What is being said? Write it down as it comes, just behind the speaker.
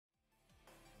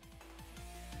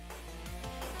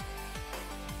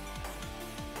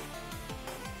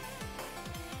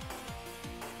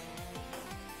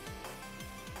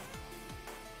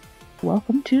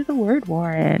welcome to the Word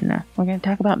Warren. We're going to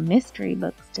talk about mystery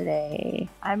books today.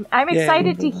 I'm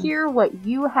excited to hear what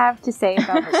you have to say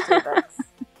about mystery books.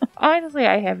 Honestly,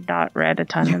 I have not read a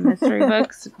ton of mystery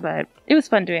books, but it was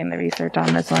fun doing the research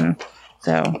on this one.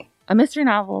 So, a mystery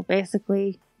novel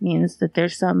basically means that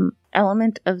there's some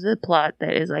element of the plot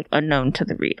that is like unknown to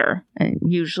the reader, and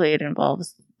usually it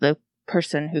involves the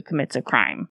person who commits a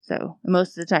crime. So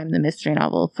most of the time the mystery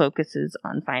novel focuses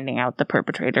on finding out the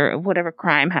perpetrator of whatever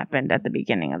crime happened at the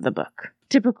beginning of the book.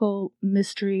 Typical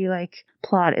mystery like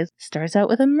plot starts out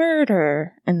with a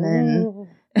murder, and then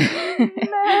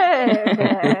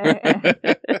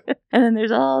and then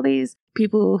there's all these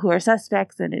people who are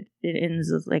suspects, and it ends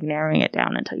with like narrowing it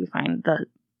down until you find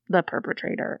the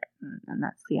perpetrator, and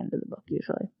that's the end of the book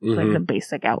usually. It's like the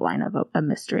basic outline of a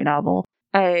mystery novel.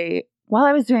 While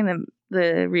I was doing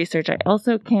the research, I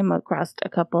also came across a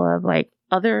couple of like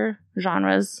other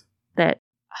genres that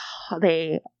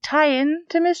they tie in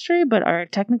to mystery but are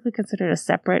technically considered a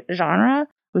separate genre,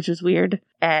 which is weird,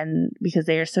 and because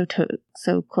they are so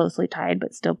closely tied,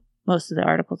 but still most of the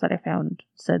articles that I found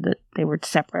said that they were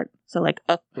separate. So like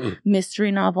a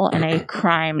mystery novel and a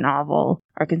crime novel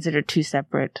are considered two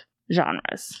separate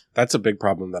genres. That's a big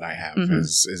problem that I have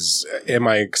because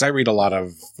I read a lot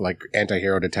of like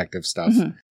anti-hero detective stuff.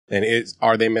 And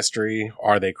are they mystery?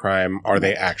 Are they crime? Are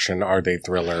they action? Are they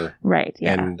thriller? Right,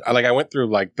 yeah. And I went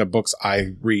through like the books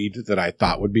I read that I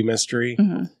thought would be mystery.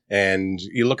 And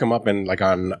you look them up and like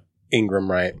on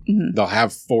Ingram, right? They'll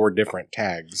have 4 different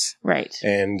tags. Right.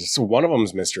 And so one of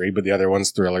them's mystery, but the other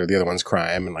one's thriller, the other one's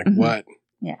crime. And like, what?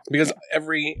 Yeah. Because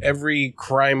every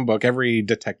crime book, every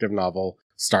detective novel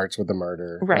starts with a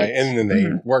murder. Right. And then they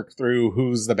work through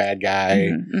who's the bad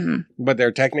guy. But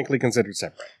they're technically considered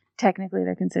separate. Technically,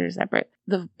 they're considered separate.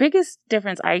 The biggest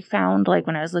difference I found, like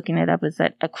when I was looking it up, is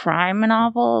that a crime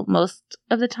novel, most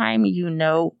of the time, you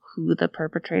know who the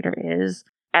perpetrator is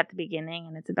at the beginning,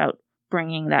 and it's about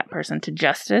bringing that person to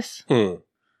justice. Do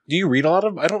you read a lot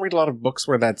of? I don't read a lot of books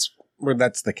where that's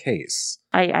the case.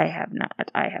 I have not.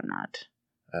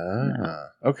 No.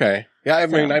 Okay. Yeah, I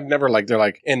mean, I've never they're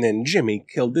like, and then Jimmy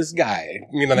killed this guy.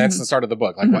 You know, that's the start of the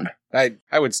book. Like, what?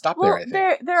 I would stop there. I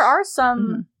think there are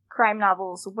some crime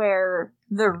novels where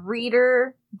the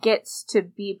reader gets to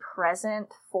be present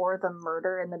for the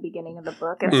murder in the beginning of the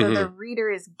book, and so the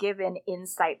reader is given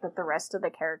insight that the rest of the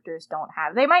characters don't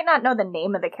have. They might not know the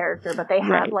name of the character, but they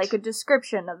have like a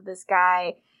description of this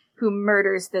guy who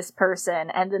murders this person,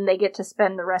 and then they get to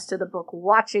spend the rest of the book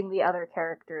watching the other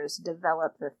characters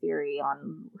develop the theory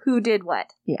on who did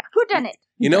what. Yeah. Who done it?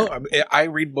 You know, I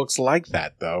read books like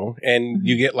that, though, and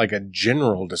you get like a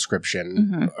general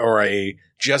description or a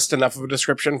just enough of a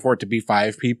description for it to be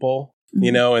 5 people,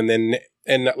 you know, and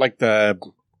like the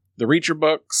Reacher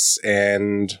books,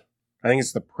 and I think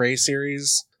it's the Prey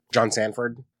series, John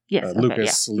Sanford.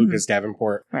 Yes, Lucas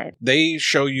Davenport. Right. They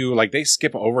show you, like, they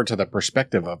skip over to the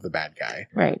perspective of the bad guy.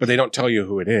 Right. But they don't tell you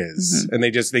who it is. And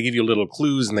they give you little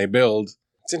clues and they build.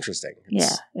 It's interesting.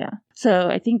 Yeah. So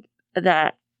I think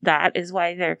that is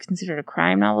why they're considered a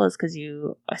crime novel, is because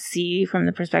you see from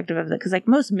the perspective of because like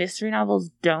most mystery novels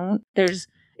don't.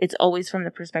 It's always from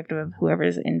the perspective of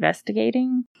whoever's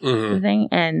investigating the thing.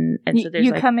 And so there's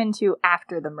you come into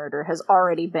after the murder has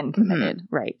already been committed.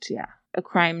 Right. Yeah. A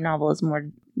crime novel is more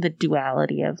the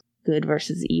duality of good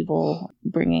versus evil,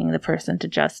 bringing the person to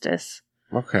justice.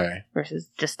 Okay. Versus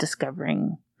just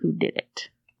discovering who did it.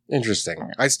 Interesting.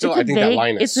 I think that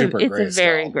line is super gray. It's a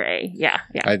very gray. Yeah.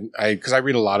 Because I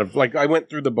read a lot of, like, I went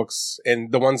through the books,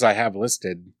 and the ones I have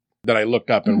listed that I looked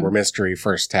up and were mystery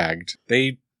first tagged,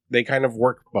 they kind of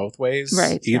work both ways.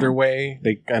 Right. Either way,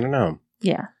 I don't know.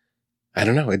 Yeah. I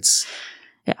don't know. It's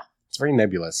very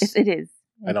nebulous. It is.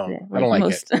 I don't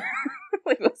like it.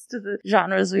 Like most of the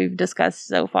genres we've discussed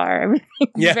so far,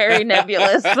 everything's very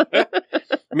nebulous.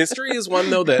 Mystery is one,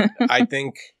 though, that I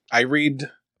think I read.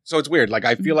 So it's weird. Like,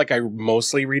 I feel like I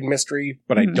mostly read mystery,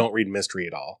 but I don't read mystery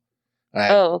at all.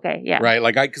 Okay. Yeah. Right.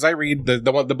 Like, because I read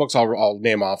the books I'll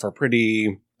name off are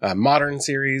pretty modern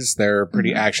series. They're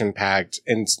pretty action packed,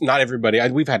 and not everybody.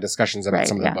 We've had discussions about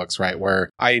some of the books, right, where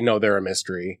I know they're a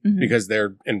mystery because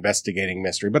they're investigating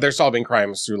mystery, but they're solving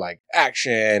crimes through like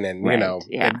action and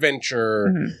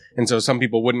adventure. And so some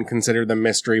people wouldn't consider them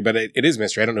mystery, but it is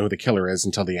mystery. I don't know who the killer is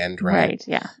until the end, right? Right.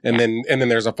 Yeah. And then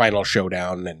there's a final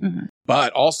showdown, and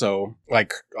but also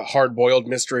like hard boiled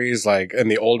mysteries, like and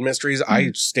the old mysteries,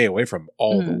 I stay away from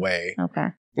all the way. Okay.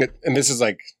 And this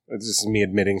is me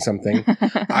admitting something.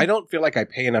 I don't feel like I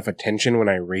pay enough attention when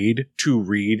I read to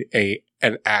read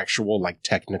an actual like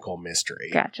technical mystery.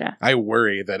 Gotcha. I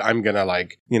worry that I'm gonna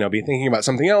be thinking about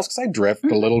something else because I drift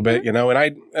a little bit, and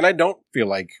I don't feel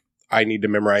like I need to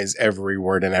memorize every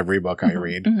word in every book I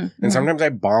read. And sometimes I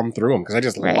bomb through them because I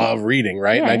just love reading,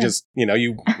 right? Yeah, and I just,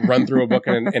 you run through a book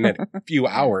in a few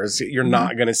hours. You're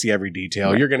not going to see every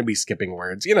detail. You're going to be skipping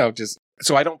words, just.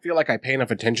 So I don't feel like I pay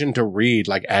enough attention to read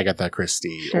like Agatha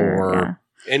Christie or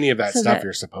any of that stuff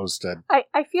you're supposed to.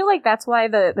 I feel like that's why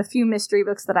the few mystery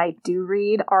books that I do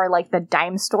read are like the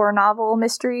dime store novel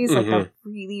mysteries, like the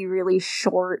really, really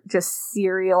short, just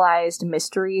serialized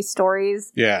mystery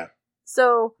stories. Yeah.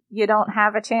 So you don't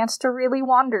have a chance to really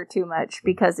wander too much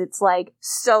because it's like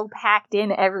so packed in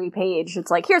every page.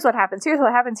 It's like, here's what happens, here's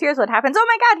what happens, here's what happens. Oh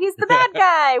my god, he's the bad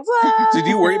guy! Whoa! So do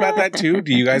you worry about that too?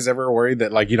 Do you guys ever worry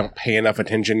that like you don't pay enough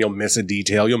attention, you'll miss a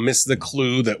detail, you'll miss the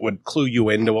clue that would clue you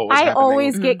into what was happening? I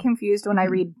always get confused when I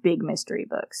read big mystery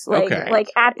books. Like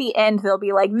at the end they'll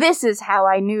be like, this is how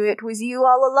I knew it was you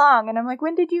all along. And I'm like,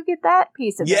 when did you get that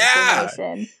piece of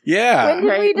information? Yeah. When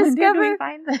did we discover? When did we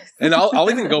find this? And I'll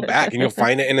even go back and you'll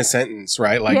find it in a sentence,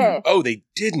 right? Like, oh, they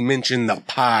did mention the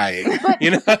pie. But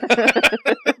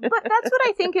that's what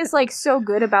I think is like so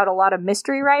good about a lot of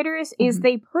mystery writers is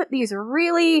they put these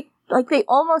really, like, they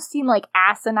almost seem like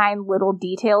asinine little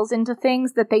details into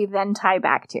things that they then tie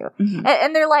back to.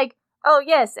 And they're like, oh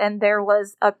yes, and there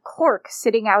was a cork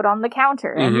sitting out on the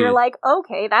counter. And you're like,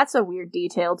 okay, that's a weird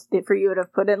detail for you to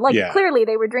have put in. Like, clearly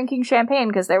they were drinking champagne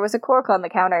because there was a cork on the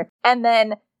counter. And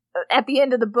then at the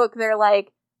end of the book, they're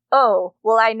like, oh,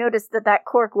 well, I noticed that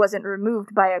cork wasn't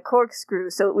removed by a corkscrew,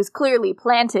 so it was clearly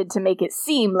planted to make it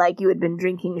seem like you had been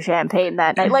drinking champagne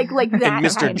that night. Like that. And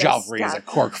Mr. kind Joffrey is a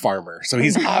cork farmer, so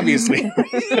he's obviously...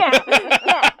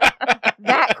 yeah.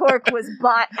 That cork was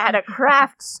bought at a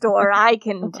craft store, I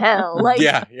can tell. Like,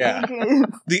 yeah.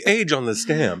 The age on the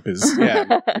stamp is,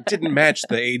 it didn't match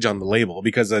the age on the label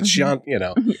because it's,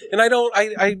 and I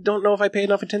don't know if I pay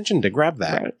enough attention to grab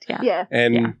that. Right, yeah.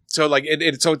 And so like,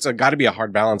 it's got to be a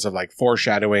hard balance of like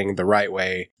foreshadowing the right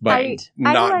way, but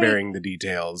not burying the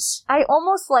details. I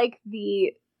almost like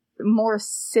the more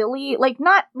silly, like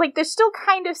not like they're still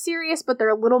kind of serious, but they're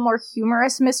a little more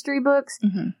humorous mystery books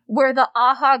where the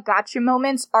aha gotcha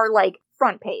moments are like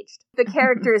front paged. The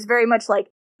character is very much like,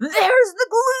 there's the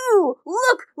clue!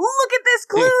 Look at this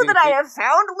clue that I have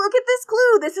found! Look at this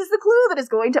clue! This is the clue that is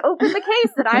going to open the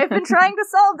case that I have been trying to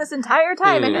solve this entire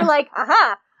time. And you're like,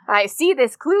 aha! I see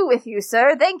this clue with you,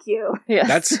 sir. Thank you. Yeah.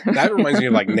 That reminds me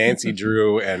of like Nancy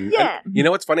Drew and you know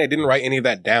what's funny? I didn't write any of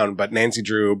that down, but Nancy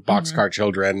Drew, Boxcar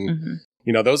Children,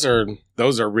 those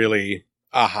are really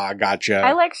aha, gotcha.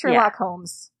 I like Sherlock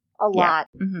Holmes a lot.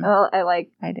 Oh, I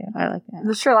do. I like that.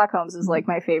 The Sherlock Holmes is like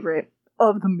my favorite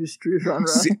of the mystery genre.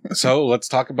 So let's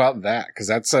talk about that because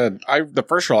that's the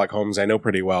first Sherlock Holmes I know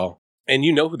pretty well, and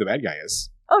you know who the bad guy is.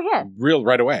 Oh, yeah.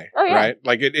 Right away. Oh, yeah. Right?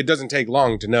 Like, it doesn't take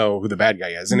long to know who the bad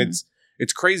guy is. And it's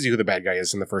crazy who the bad guy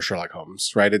is in the first Sherlock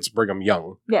Holmes, right? It's Brigham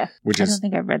Young. Yeah. I don't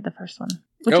think I've read the first one.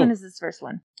 Which one is this first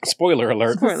one? Spoiler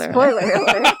alert. Spoiler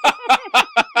alert.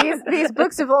 These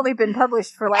books have only been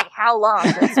published for, like, how long?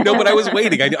 No, but I was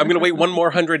waiting. I'm going to wait 1 more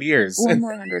 100 years. 1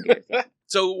 more 100 years, yeah.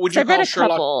 So would you call I've read a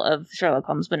Sherlock... couple of Sherlock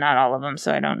Holmes, but not all of them,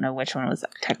 so I don't know which one was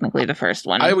technically the first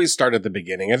one. I always start at the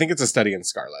beginning. I think it's A Study in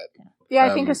Scarlet. Yeah,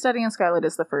 I think A Study in Scarlet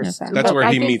is the first. Okay. That's where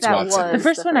he meets Watson. The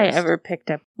first one I ever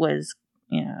picked up was,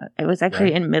 it was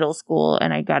actually in middle school,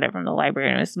 and I got it from the library,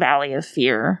 and it was Valley of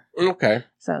Fear. Okay.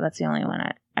 So that's the only one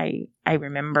I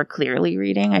remember clearly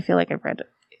reading. I feel like I've read it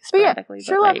sporadically. But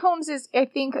Sherlock Holmes is, I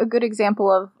think, a good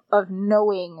example of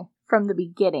knowing from the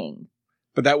beginning.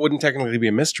 But that wouldn't technically be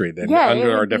a mystery then,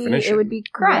 under our definition. It would be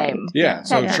crime. Right. Yeah,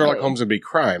 so Sherlock Holmes would be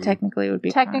crime. Technically would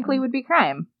be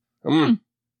crime.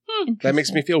 That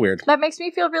makes me feel weird. That makes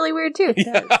me feel really weird, too. It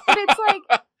does. But it's like,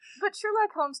 but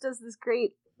Sherlock Holmes does this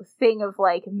great thing of,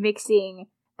 like, mixing...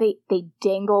 They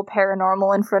dangle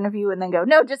paranormal in front of you and then go,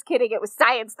 no, just kidding, it was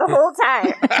science the whole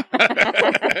time.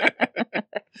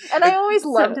 And I always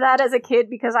loved that as a kid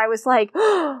because I was like...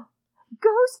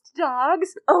 Ghost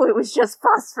dogs? Oh, it was just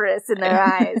phosphorus in their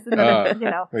eyes. And then,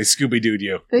 they Scooby-Dooed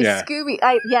you.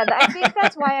 I think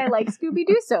that's why I like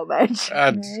Scooby-Doo so much.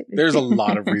 There's a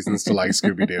lot of reasons to like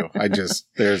Scooby-Doo.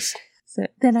 So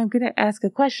then I'm going to ask a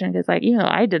question because,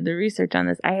 I did the research on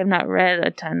this. I have not read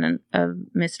a ton of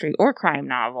mystery or crime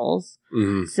novels.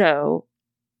 Mm-hmm. So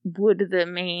would the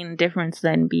main difference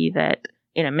then be that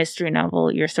in a mystery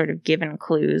novel, you're sort of given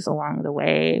clues along the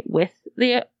way with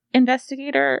the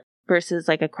investigator versus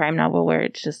like a crime novel where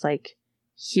it's just like,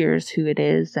 here's who it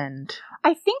is and...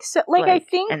 I think so.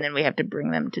 And then we have to bring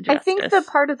them to justice. I think the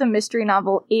part of the mystery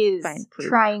novel is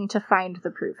trying to find the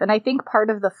proof. And I think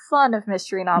part of the fun of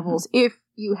mystery novels, if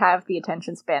you have the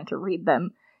attention span to read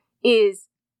them, is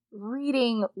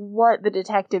reading what the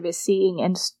detective is seeing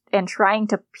and trying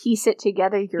to piece it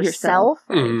together yourself.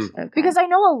 Mm-hmm. Okay. Because I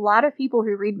know a lot of people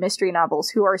who read mystery novels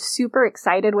who are super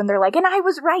excited when they're like, and I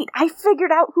was right, I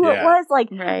figured out who it was. Like,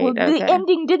 Right, well, the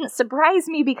ending didn't surprise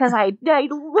me because I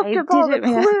looked up all the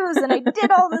clues and I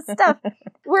did all this stuff.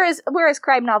 Whereas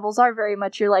crime novels are very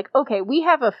much, you're like, okay, we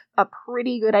have a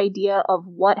pretty good idea of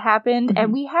what happened,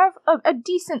 and we have a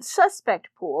decent suspect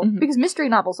pool, because mystery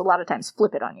novels a lot of times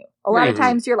flip it on you. A lot of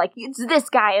times you're like, it's this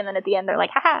guy, and then at the end they're like,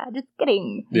 haha, just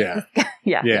kidding. Yeah.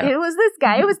 Yeah. It was this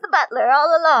guy. It was the butler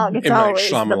all along. It's always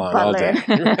the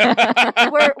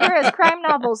butler. Whereas crime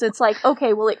novels, it's like,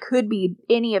 okay, well, it could be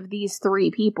any of these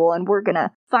three people, and we're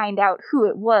gonna find out who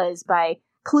it was by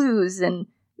clues and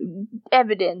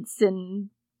evidence and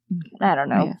I don't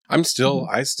know. Yeah.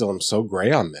 I still am so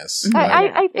gray on this.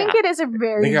 I think it is a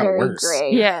very, very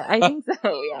gray. Yeah, I think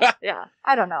so. Yeah.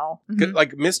 I don't know.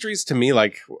 Like mysteries to me,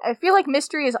 like I feel like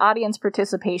mystery is audience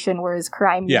participation, whereas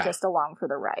crime you're just along for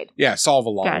the ride. Yeah, solve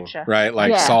along, right?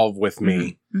 Like solve with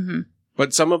me. Mm-hmm.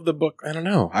 But some of the book, I don't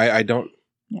know. I don't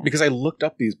because I looked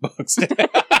up these books,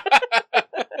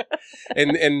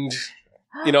 and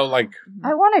you know, like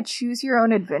I want a choose your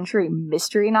own adventure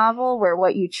mystery novel where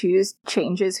what you choose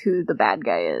changes who the bad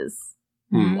guy is.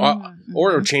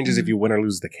 Or changes if you win or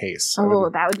lose the case. Oh,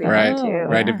 that would be right good too.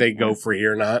 Right, if they go free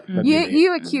or not.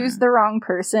 You accuse the wrong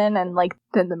person, and like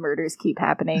then the murders keep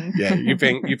happening. Yeah, you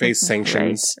face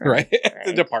sanctions, right?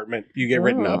 The department, you get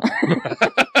written up.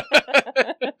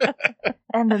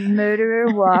 And the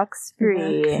murderer walks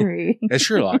free. As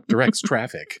Sherlock directs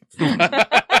traffic.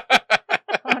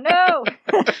 Oh no!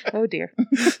 Oh dear.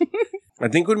 I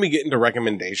think when we get into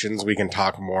recommendations, we can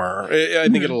talk more. I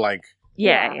think it'll like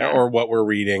or what we're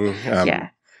reading.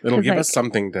 It'll give us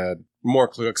something to more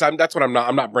clue. Because that's what I'm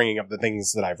not bringing up the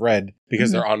things that I've read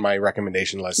because they're on my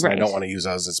recommendation list. And I don't want to use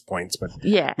those as points. But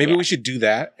maybe we should do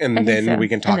that, and then we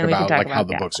can talk about like how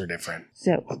the books are different.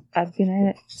 So I'm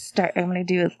gonna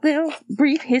do a little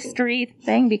brief history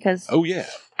thing because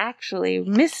actually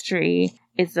mystery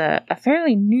is a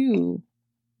fairly new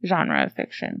genre of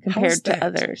fiction compared to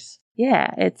others.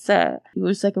 Yeah, it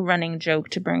was like a running joke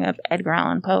to bring up Edgar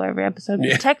Allan Poe every episode.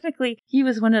 But technically, he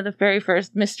was one of the very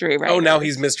first mystery writers. Oh, now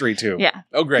he's mystery too. Yeah.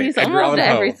 Oh, great. He's Edgar Allan Poe.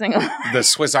 every single the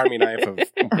Swiss Army knife of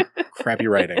crappy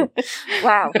writing.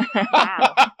 Wow.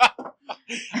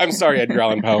 I'm sorry, Edgar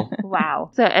Allan Poe. Wow.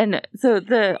 So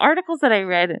the articles that I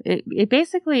read, it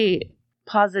basically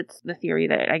posits the theory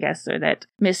that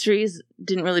mysteries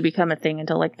didn't really become a thing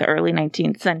until like the early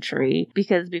 19th century,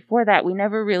 because before that we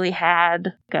never really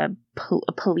had like a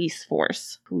police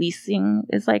force. Policing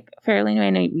is like fairly new. I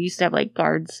know we used to have like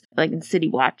guards like in City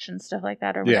Watch and stuff like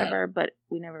that or whatever, but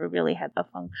we never really had a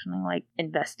functioning like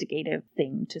investigative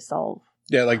thing to solve.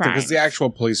 Yeah, like because the actual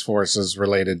police force is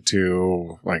related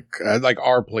to like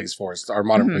our police force, our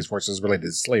modern police force is related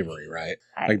to slavery, right?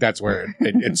 Like that's where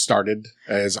it started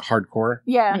as hardcore.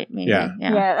 Yeah, maybe.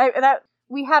 Yeah.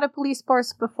 We had a police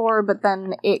force before, but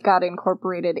then it got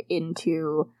incorporated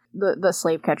into the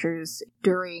slave catchers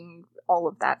during all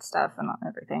of that stuff and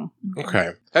everything.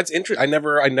 Okay, that's interesting. I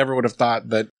never would have thought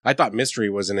that. I thought mystery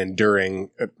was an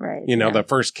enduring. The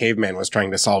first caveman was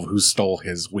trying to solve who stole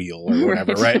his wheel or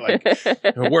whatever, right? Like,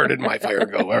 where did my fire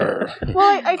go?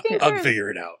 Well, I think I'll figure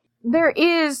it out. There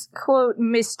is quote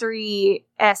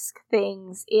mystery-esque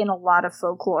things in a lot of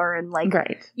folklore and like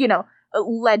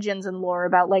legends and lore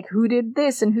about like who did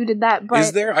this and who did that. But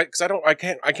is there? Because I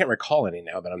can't recall any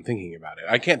now that I'm thinking about it.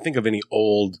 I can't think of any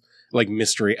old like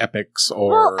mystery epics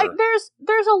or. Well,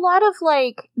 there's a lot of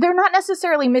like they're not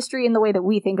necessarily mystery in the way that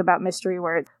we think about mystery,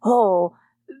 where it's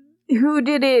who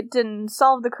did it and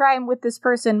solve the crime with this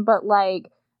person, but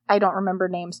like I don't remember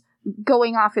names.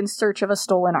 Going off in search of a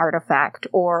stolen artifact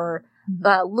or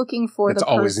looking for the person.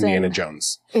 It's always Indiana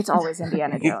Jones. It's always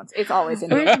Indiana Jones. It's always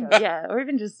Indiana Jones. Yeah, or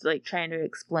even just like trying to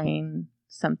explain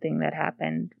something that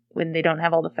happened when they don't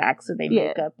have all the facts, so they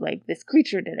make up like this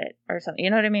creature did it or something.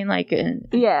 You know what I mean? Like,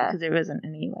 because there wasn't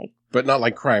any like. But not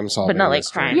like crime solving. But not like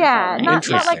crime. Yeah, not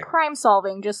like crime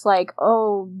solving. Just like,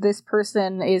 this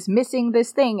person is missing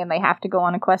this thing, and they have to go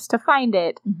on a quest to find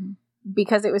it. Mm-hmm.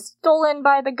 Because it was stolen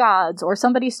by the gods, or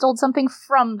somebody stole something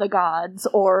from the gods,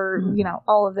 or,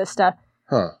 all of this stuff.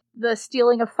 Huh. The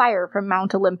stealing of fire from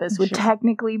Mount Olympus would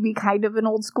technically be kind of an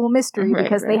old school mystery,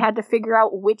 because they had to figure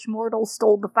out which mortal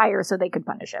stole the fire so they could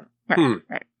punish him.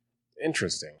 Right.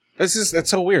 Interesting. That's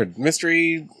so weird.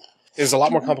 Mystery is a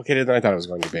lot more complicated than I thought it was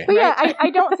going to be. But yeah, I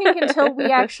don't think until we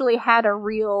actually had a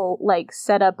real, like,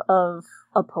 setup of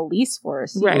a police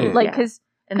force. Right. Like, because...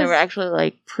 And there were actually,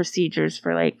 like, procedures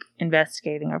for, like,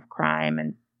 investigating of crime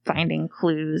and finding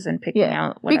clues and picking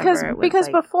out whatever because it was because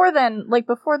like. before then, like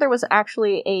before there was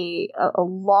actually a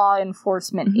law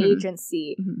enforcement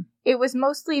agency. It was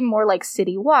mostly more like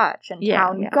city watch and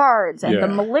town guards and the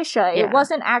militia. It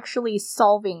wasn't actually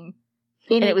solving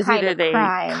any and it was kind either of they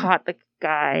crime. caught the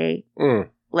guy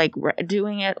like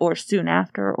doing it or soon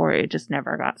after, or it just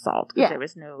never got solved because there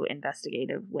was no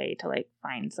investigative way to like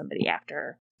find somebody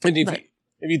after. And if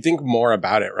you think more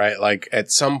about it, right, like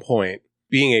at some point,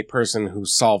 being a person who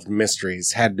solved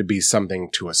mysteries had to be something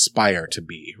to aspire to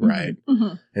be, right?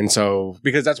 And so,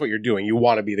 because that's what you're doing, you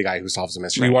want to be the guy who solves the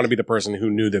mystery. You want to be the person who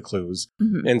knew the clues.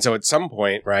 And so at some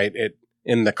point, right,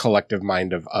 in the collective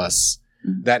mind of us,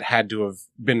 that had to have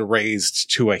been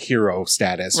raised to a hero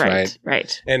status, right?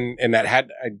 Right. And that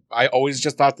had, I always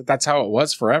just thought that that's how it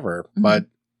was forever. But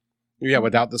yeah,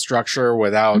 without the structure,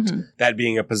 without that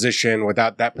being a position,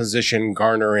 without that position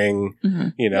garnering,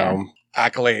 you know,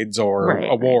 accolades or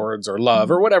awards or love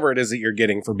or whatever it is that you're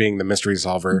getting for being the mystery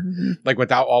solver, like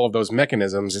without all of those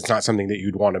mechanisms, it's not something that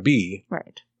you'd want to be.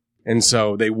 Right. And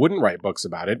so they wouldn't write books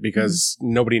about it because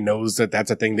nobody knows that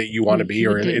that's a thing that you want to be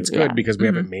or it's good because we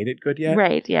haven't made it good yet.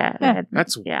 Right. Yeah.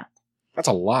 That's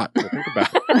a lot to think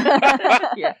about.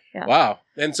 Wow.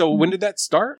 And so when did that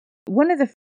start? One of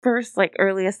the first, like,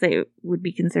 earliest that would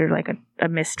be considered like a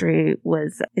mystery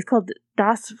was, it's called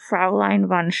Das Fräulein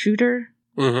von Schutter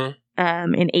in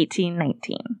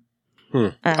 1819.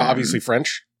 Obviously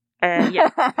French. Yeah.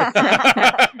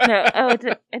 No,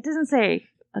 it doesn't say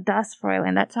Das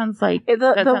Fräulein. That sounds like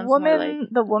the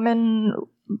woman.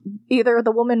 Either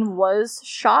the woman was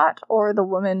shot or the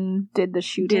woman did the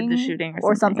shooting.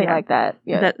 Or something like that.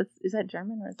 Yeah. Is that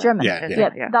German? Or is that German.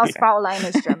 Yeah. Das Fräulein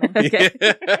is German. Okay.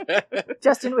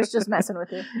 Justin was just messing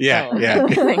with you. Yeah.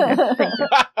 Thank you.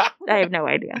 I have no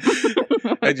idea.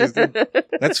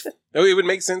 It would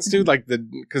make sense too, like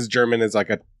because German is like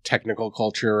a technical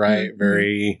culture, right?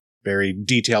 Very, very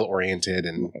detail oriented.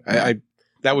 And I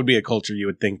that would be a culture you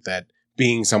would think that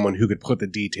being someone who could put the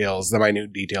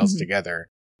minute details together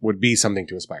would be something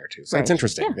to aspire to. So it's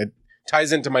interesting. Yeah. It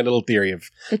ties into my little theory of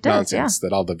nonsense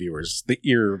that all the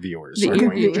ear viewers are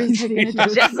going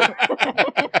to.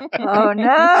 Oh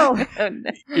no.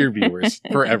 Ear viewers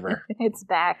forever. It's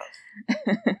back.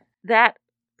 That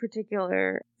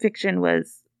particular fiction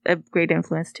was a great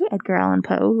influence to Edgar Allan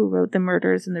Poe, who wrote The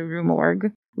Murders in the Rue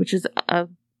Morgue, which is a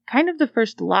kind of the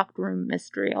first locked room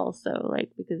mystery also,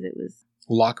 like, because it was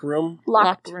Locked room.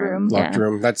 Locked room.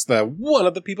 That's the one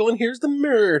of the people in here's the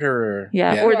murderer.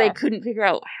 Yeah. Or they couldn't figure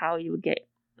out how you would get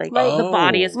the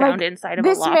body is found inside of a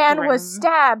locked room. This man was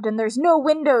stabbed and there's no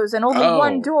windows and only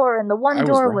one door and the one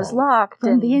door was locked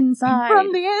from the inside.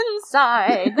 From the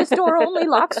inside. This door only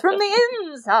locks from the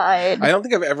inside. I don't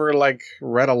think I've ever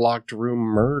read a locked room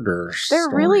murder They're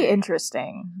story. Really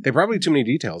interesting. They're probably too many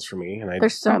details for me. And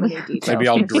there's so many details. I'd be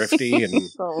all drifty and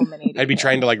so many details. I'd be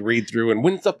trying to read through and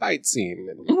when's the fight scene?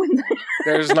 And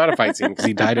there's not a fight scene because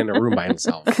he died in a room by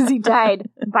himself. Because he died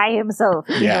by himself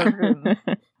in a room.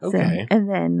 Okay. So, and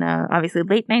then, obviously,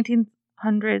 late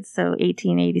 1900s, so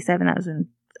 1887, that was when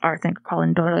Arthur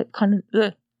Conan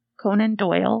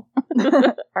Doyle.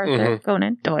 Arthur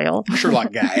Conan Doyle.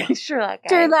 Sherlock guy.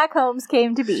 Sherlock Holmes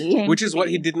came to be. Which is what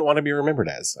he didn't want to be remembered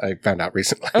as, I found out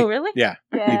recently. Oh, really? Yeah.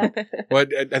 Well,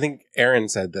 I think Aaron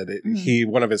said that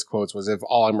one of his quotes was, if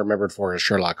all I'm remembered for is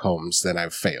Sherlock Holmes, then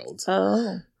I've failed.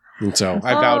 Oh. And so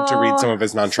I vowed to read some of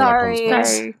his non-Sherlock Holmes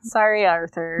books. Sorry,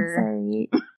 Arthur. Sorry.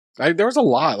 There was a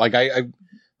lot.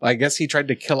 I guess he tried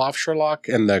to kill off Sherlock,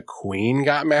 and the Queen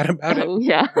got mad about it. Oh,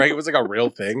 yeah. Right? It was a real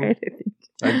thing.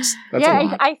 That's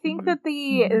I think that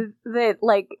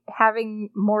having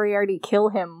Moriarty kill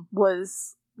him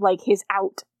was his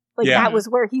out. That was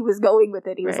where he was going with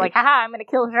it. He was like, haha, I'm going to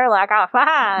kill Sherlock off.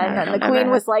 Haha. And then the Queen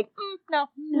was like, no.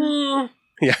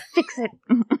 Yeah. Fix it.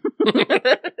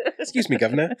 Excuse me,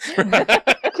 Governor.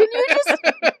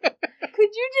 Could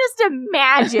you just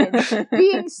imagine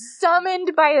being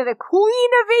summoned by the Queen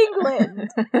of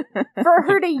England for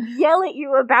her to yell at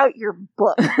you about your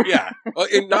book? Yeah.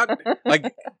 And not at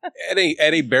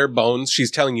a bare bones, she's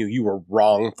telling you were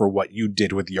wrong for what you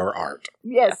did with your art.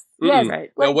 Yes. Yes.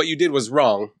 Right. Well, what you did was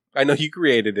wrong. I know you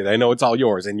created it. I know it's all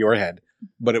yours in your head,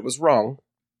 but it was wrong.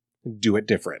 Do it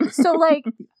different. So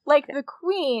the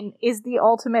Queen is the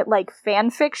ultimate fan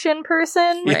fiction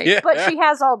person, right? But she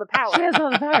has all the power. She has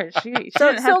all the power.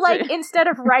 Instead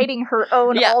of writing her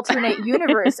own alternate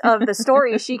universe of the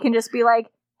story, she can just be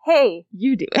like, "Hey,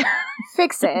 you do it.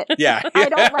 Fix it. Yeah. I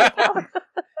don't like how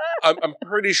I'm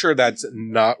pretty sure that's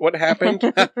not what happened.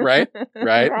 Right?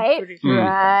 Right? Right? Hmm.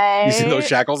 Right. You see those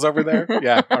shackles over there?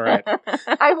 Yeah, all right.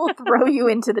 I will throw you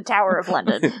into the Tower of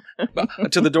London.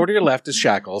 To the door to your left is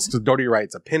shackles. To the door to your right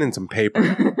is a pen and some paper.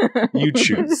 You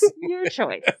choose. Your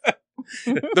choice.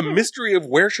 The mystery of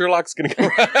where Sherlock's going to go.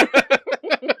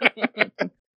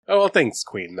 Oh, well, thanks,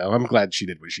 Queen, though. I'm glad she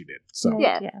did what she did. So,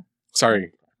 Yeah.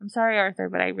 sorry. I'm sorry, Arthur,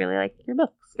 but I really like your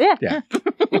books. Yeah. Yeah.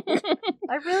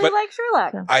 I really But- like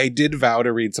Sherlock. So- I did vow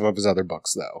to read some of his other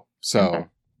books, though. So, Okay.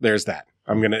 there's that.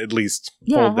 I'm going to at least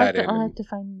Yeah, fold that in. I'll have to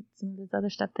find some of his other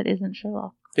stuff that isn't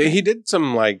Sherlock. Yeah, he did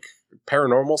some, like,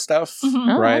 paranormal stuff,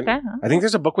 Mhm. Oh, right? okay. I think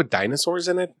there's a book with dinosaurs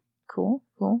in it. Cool,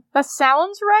 cool. That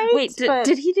sounds right. Wait, but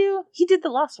did he do? He did the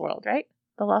Lost World, right?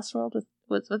 The Lost World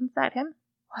wasn't that him?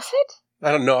 Was it?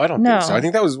 I don't know. I don't No. think so. I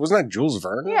think that wasn't that Jules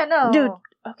Verne? Yeah, no. Dude,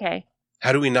 okay.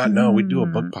 How do we not know? We do a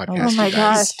book Mm. podcast. Oh my you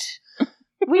guys. gosh.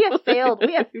 We have failed.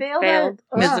 We have failed. Failed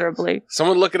Ugh. miserably.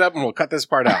 Someone look it up and we'll cut this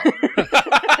part out.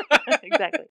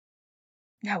 Exactly.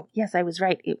 No, yes, I was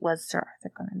right. It was Sir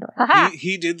Arthur Conan Doyle. Haha.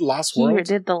 he did Lost He World.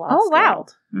 did the Lost Oh, wow.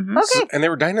 World. Mhm. Okay. So- and they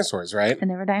were dinosaurs, right? And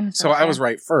they were dinosaurs. So I was yeah.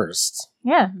 right first.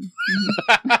 Yeah.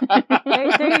 Mhm.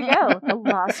 There you go. The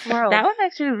Lost World. That one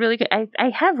actually was really good. I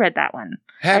have read that one.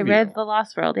 Have I you? read The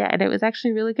Lost World, yeah, and it was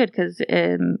actually really good because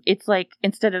it's like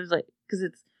instead of like because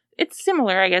it's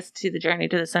similar, I guess, to the Journey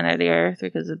to the Center of the Earth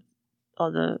because of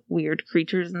all the weird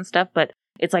creatures and stuff, but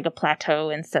it's like a plateau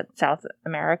in South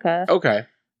America Okay.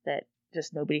 that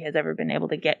just nobody has ever been able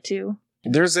to get to.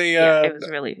 There's a Yeah, it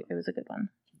was a good one.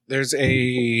 there's a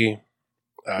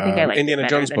I think I liked it Indiana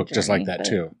better Jones than book just like Journey, that but-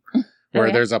 too, Oh, where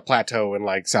yeah? there's a plateau in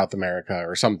like South America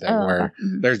or something Oh, where okay.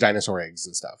 Mhm. there's dinosaur eggs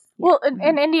and stuff. Well,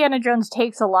 and Indiana Jones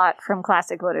takes a lot from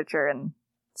classic literature and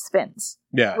spins,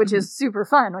 Yeah. which is super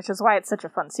fun, which is why it's such a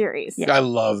fun series. Yeah. I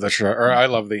love I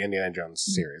love the Indiana Jones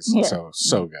series. Yeah.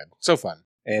 So good. So fun.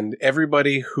 And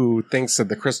everybody who thinks that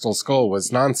the Crystal Skull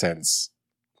was nonsense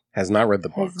has not read the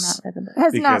Has books. not read the book.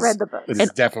 Has not Because read the book. It is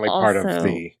And definitely part of also,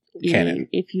 the canon.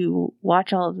 If you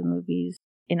watch all of the movies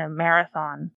in a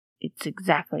marathon, it's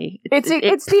exactly It's the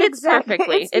fits exact-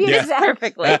 perfectly. it's the It fits exact-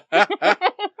 perfectly.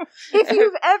 If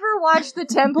you've ever watched The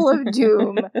Temple of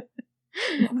Doom,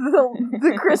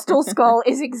 the Crystal Skull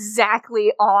is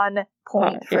exactly on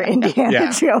point for Yeah. Indiana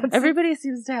Yeah. Jones. Everybody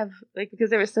seems to have because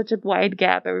there was such a wide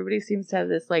gap. Everybody seems to have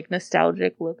this like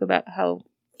nostalgic look about how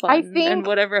fun I think- and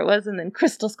whatever it was, and then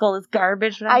Crystal Skull is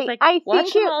garbage. And I was like, I watch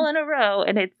think them it- all in a row,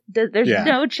 and there's Yeah.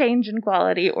 no change in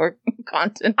quality or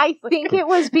content. I think it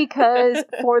was because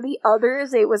for the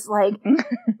others, it was like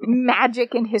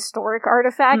magic and historic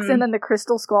artifacts, Mm. and then the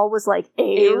Crystal Skull was like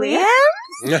aliens?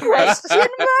 Question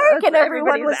mark? And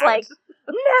everyone was Everybody's like,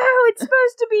 no, it's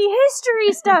supposed to be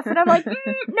history stuff. And I'm like,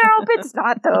 nope, it's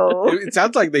not though. It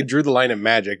sounds like they drew the line at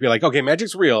magic. Be like, okay,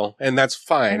 magic's real, and that's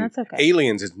fine. And that's okay.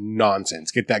 Aliens is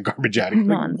nonsense. Get that garbage out of here.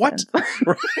 Like, what?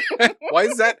 Nonsense. Why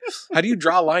is that? How do you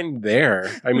draw a line there?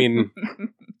 I mean,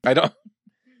 I don't.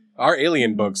 Our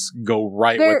alien books go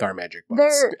right They're- with our magic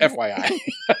books. FYI.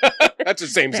 That's the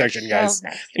same section, guys. Shelves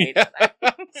next to each Yeah.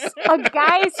 other. A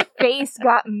guy's face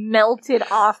got melted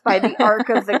off by the Ark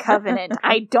of the Covenant.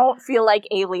 I don't feel like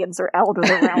aliens are out of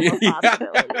the realm of Yeah.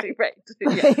 possibility. Right.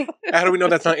 Yeah. How do we know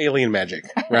that's not alien magic,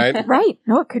 right? Right.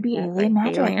 No, it could be Yeah, alien like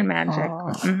magic. Alien magic.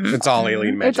 Oh. Mhm. It's all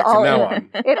alien magic It's all from now alien.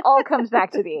 on. It all comes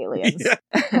back to the aliens.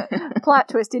 Plot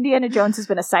twist, Indiana Jones has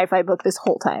been a sci-fi book this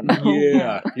whole time.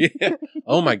 Yeah. Yeah.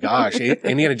 Oh my gosh.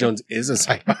 Indiana Jones is a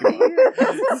sci-fi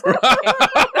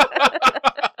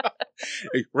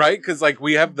right? Because, like,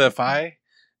 we have the fi.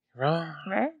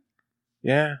 Right?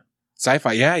 Yeah.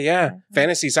 Sci-fi. Yeah.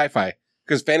 Fantasy sci-fi.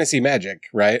 Because fantasy magic,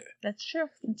 right? That's true.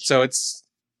 That's So it's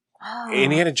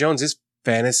Indiana Jones is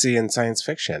fantasy and science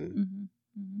fiction.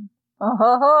 Mhm.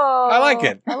 Oh, I like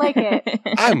it. I like it.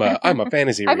 I'm a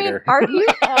fantasy I mean, reader. You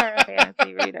are a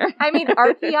fantasy reader.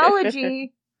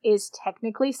 archaeology is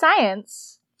technically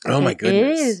science. Oh my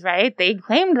goodness. It is, right? They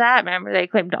claimed that. Remember, they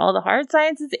claimed all the hard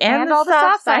sciences and all the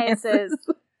soft sciences. sciences.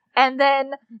 And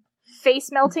then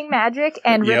face melting magic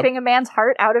and Yep. ripping a man's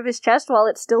heart out of his chest while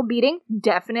it's still beating.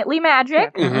 Definitely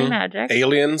magic. Definitely Mhm. magic.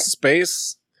 Alien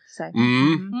space. So-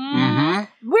 Mm. Mhm.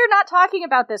 We're not talking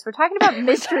about this. We're talking about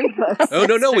mystery books. Oh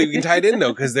no, we can tie it in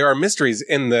though because there are mysteries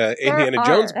in the There Indiana are.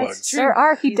 Jones That's books. true. There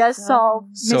are. He He's, does solve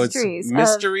So mysteries. it's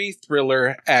mystery,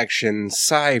 thriller, action,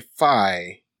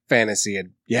 sci-fi, fantasy,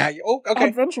 and yeah. Oh, of okay.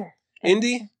 adventure.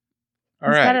 Indy. All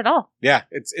He's right. got it all. Yeah,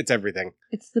 it's everything.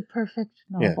 It's the perfect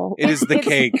novel. It is the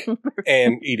cake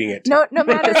and eating it. No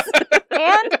matter,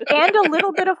 and a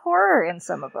little bit of horror in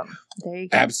some of them. There you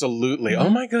go. Absolutely. Oh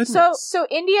my goodness. So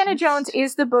Indiana Jones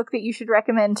is the book that you should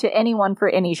recommend to anyone for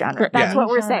any genre. That's what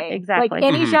we're saying. Exactly. Like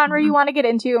any genre you want to get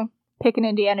into, pick an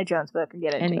Indiana Jones book and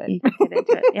get into it. You can get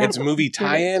into it. Yeah. It's a movie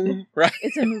tie-in, right?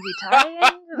 It's a movie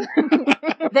tie-in.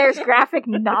 There's graphic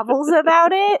novels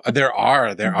about it. There are.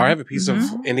 I have a piece of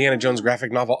Indiana Jones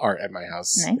graphic novel art at my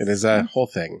house. Nice. It is a whole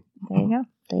thing. There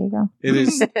you go. It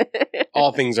is.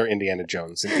 All things are Indiana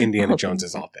Jones, and Indiana Jones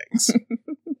is all things.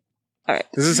 All right.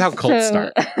 This is how cults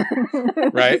start,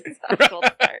 right?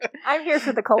 I'm here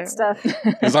for the cult stuff.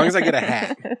 As long as I get a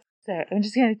hat. So I'm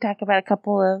just going to talk about a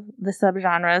couple of the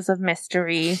subgenres of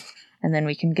mystery, and then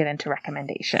we can get into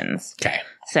recommendations. Okay.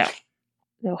 So,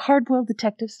 the hard-boiled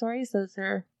detective stories, those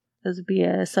would be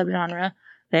a subgenre.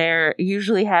 They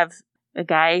usually have a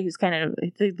guy who's kind of,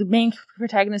 the main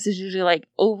protagonist is usually like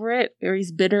over it, or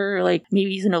he's bitter, or like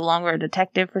maybe he's no longer a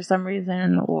detective for some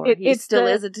reason, or he still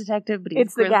is a detective, but he's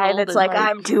it's the guy that's like,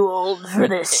 I'm too old for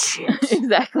this shit.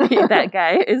 Exactly. That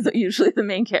guy is usually the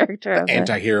main character of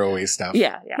anti-hero-y stuff.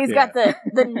 Yeah. He's got the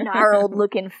gnarled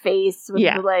looking face with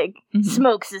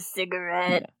smokes a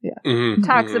cigarette.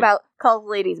 Talks about calls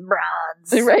ladies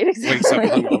broads. Right, exactly.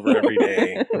 Wakes up hungover every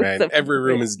day. Right. Every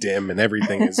room is dim and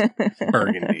everything is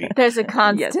burgundy. There's a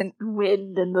constant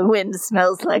wind and the wind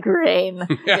smells like rain.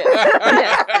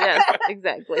 Yes,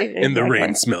 exactly. And the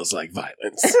rain smells like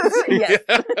violence.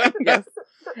 Yes.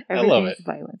 I love it.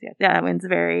 Violence, yeah. That one's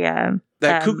very...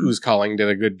 that Cuckoo's Calling did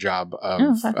a good job of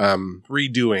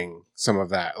redoing some of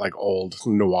that, like old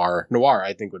noir. Noir,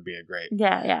 I think, would be a great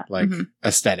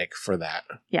aesthetic for that.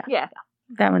 Yeah.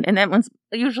 That one, and that one's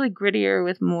usually grittier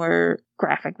with more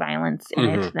graphic violence in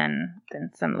it than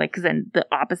some, like, because then the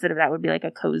opposite of that would be like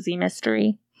a cozy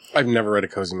mystery. I've never read a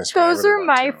cozy mystery. Those are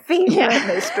my favorite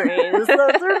mysteries.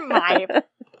 Those are my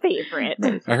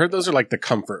favorite. I heard those are like the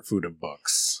comfort food of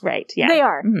books. Right, yeah. They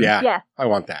are. Yeah. I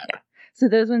want that. Yeah. So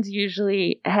those ones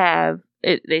usually have...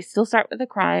 they still start with a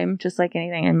crime, just like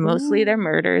anything, and mostly they're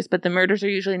murders, but the murders are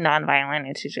usually non-violent.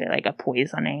 It's usually like a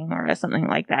poisoning or something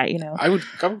like that, you know. I would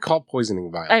call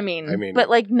poisoning violent. I mean, but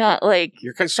like not like...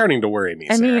 You're starting to worry me,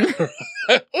 I Sarah. mean...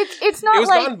 It's not it was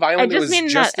like... non-violent, I just mean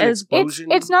just not an as...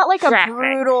 explosion. It's not like graphic. A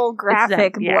brutal,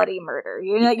 graphic, bloody murder.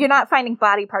 You're not finding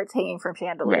body parts hanging from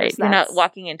chandeliers. Right. You're not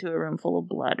walking into a room full of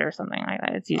blood or something like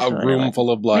that. It's usually a room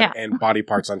full of blood and body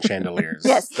parts on chandeliers.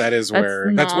 Yes. That's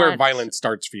where violence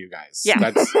starts for you guys. Yeah.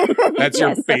 That's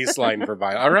your baseline for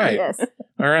violence. All right. Yes.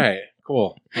 All right.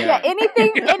 Cool. Yeah,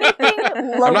 anything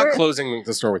lower... I'm not closing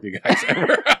the store with you guys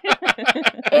ever.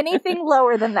 Anything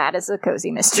lower than that is a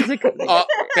cozy mystery.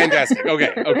 Fantastic.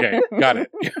 Okay. Got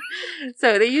it.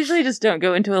 So they usually just don't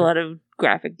go into a lot of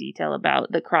graphic detail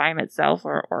about the crime itself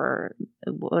or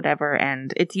whatever,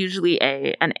 and it's usually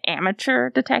an amateur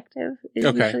detective.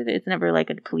 Usually, it's never like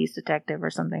a police detective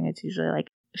or something. It's usually like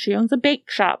she owns a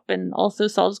bake shop and also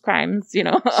solves crimes, you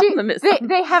know.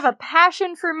 They have a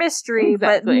passion for mystery,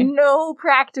 but no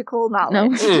practical knowledge. No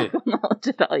practical knowledge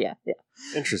at all, yeah.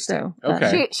 Interesting. So,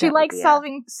 okay. She likes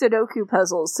solving Sudoku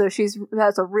puzzles, so she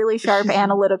has a really sharp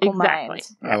analytical mind.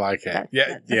 I like it.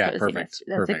 That's perfect.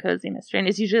 That's a cozy mystery. And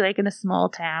it's usually like in a small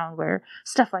town where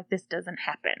stuff like this doesn't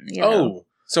happen, you know?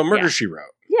 So Murder, She Wrote.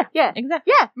 Yeah,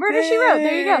 exactly. Yeah, Murder, She Wrote.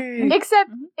 There you go.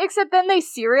 Except then they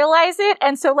serialize it,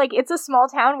 and so like it's a small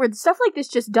town where stuff like this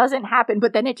just doesn't happen,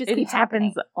 but then it keeps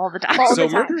happening all the time.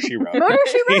 Murder, She Wrote. Murder,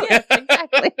 She Wrote. Yes,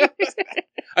 exactly.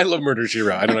 I love Murder, She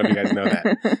Wrote. I don't know if you guys know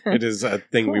that. It is a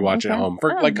thing we watch at home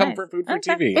for comfort food for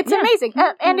TV. It's amazing,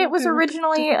 and it was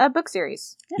originally a book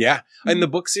series. Yeah, and the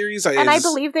book series, and I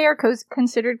believe they are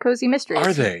considered cozy mysteries.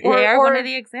 Are they? They are one of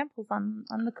the examples on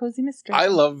the cozy mystery. I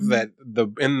love that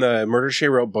in the Murder, She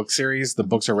Wrote book series, the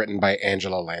books are written by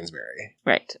Angela Lansbury.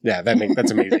 Right. Yeah,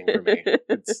 that's amazing for me.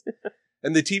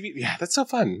 And the TV, that's so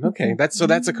fun. Okay, that's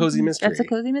a cozy mystery. That's a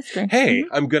cozy mystery. Hey,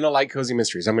 I'm gonna like cozy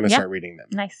mysteries. I'm gonna start reading them.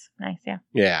 Nice, yeah.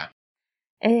 Yeah.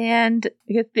 And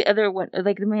I guess the other one,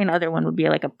 like the main other one, would be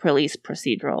like a police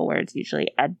procedural, where it's usually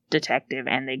a detective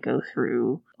and they go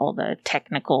through all the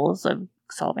technicals of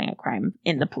solving a crime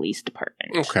in the police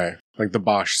department. Okay, like the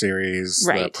Bosch series,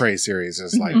 the Prey series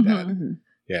is like that. Mm-hmm.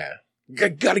 Yeah.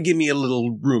 Gotta give me a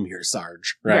little room here,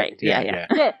 Sarge. Right? Yeah.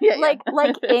 Like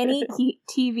any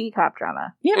TV cop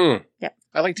drama. Yeah.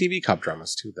 I like TV cop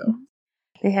dramas too, though.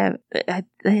 They have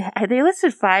they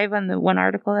listed 5 on the one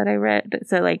article that I read.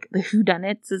 So like the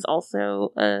Whodunits is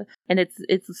also and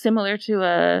it's similar to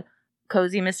a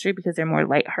cozy mystery because they're more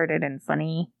lighthearted and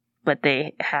funny, but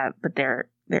they're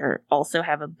also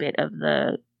have a bit of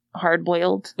the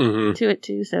hard-boiled to it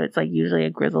too. So it's like usually a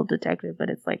grizzled detective, but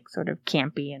it's like sort of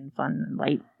campy and fun and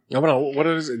light. What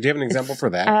is it? Do you have an example for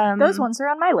that? Those ones are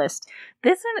on my list.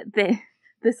 This one,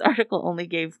 this article only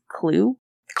gave Clue,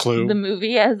 the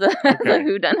movie, as a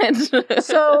whodunit.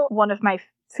 So one of my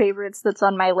favorites that's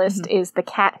on my list is the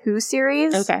Cat Who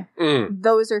series. Okay.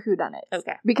 Those are whodunits.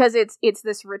 Okay. Because it's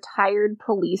this retired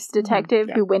police detective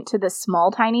who went to this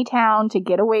small tiny town to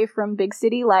get away from big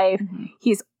city life.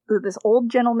 He's this old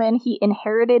gentleman. He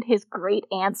inherited his great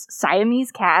aunt's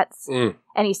Siamese cats, and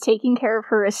he's taking care of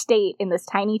her estate in this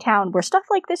tiny town where stuff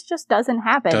like this just doesn't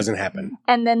happen.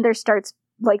 And then there starts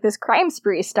like this crime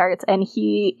spree starts, and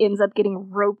he ends up getting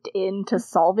roped into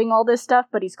solving all this stuff,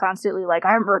 but he's constantly like,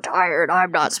 I'm retired,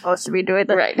 I'm not supposed to be doing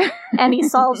this. Right. And he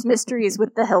solves mysteries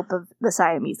with the help of the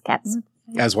Siamese cats.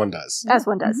 As one does.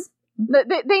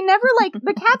 They never like,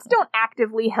 the cats don't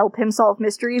actively help him solve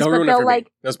mysteries, Don't but ruin it they'll for like...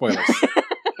 me. No spoilers.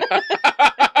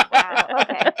 Wow,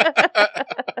 okay.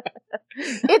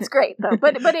 It's great though,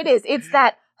 but it's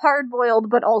that hard-boiled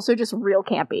but also just real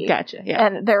campy. Gotcha. Yeah.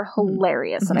 And they're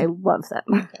hilarious, and I love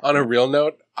them. On a real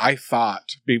note, I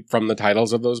thought from the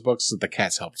titles of those books that the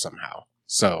cats helped somehow.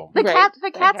 So the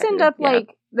cats end up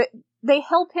like they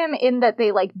help him in that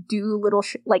they like do little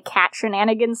like cat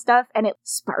shenanigan stuff, and it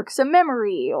sparks a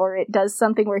memory, or it does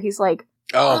something where he's like,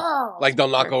 like they'll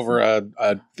knock over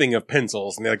a thing of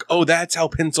pencils, and they're like, "Oh, that's how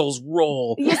pencils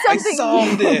roll. Yeah, I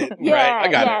solved it." Right?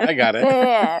 I got it.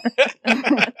 Yeah.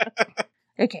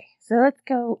 Okay, so let's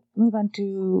move on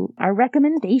to our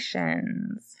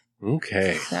recommendations.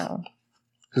 Okay. So,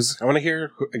 I want to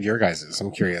hear your guys's.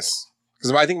 I'm curious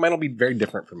because I think mine will be very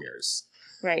different from yours.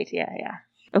 Right. Yeah.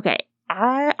 Okay.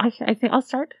 I think I'll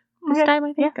start this time.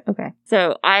 I think. Yeah. Okay.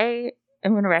 So I'm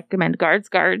going to recommend Guards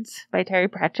by Terry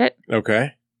Pratchett.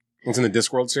 Okay. It's in the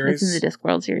Discworld series? It's in the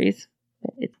Discworld series.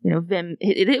 It's, Vim,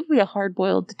 it would be a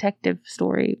hard-boiled detective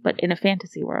story, but in a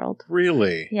fantasy world.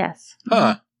 Really? Yes.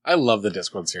 Huh. I love the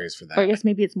Discworld series for that. Or I guess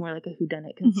maybe it's more like a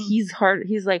whodunit, because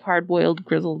he's like hard-boiled,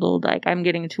 grizzled old, like, I'm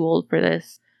getting too old for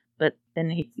this. But then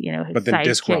his but then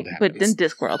Discworld happens. But then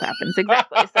Discworld happens,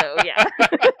 exactly. So, yeah.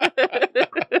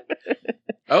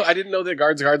 Oh, I didn't know that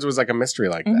Guards was like a mystery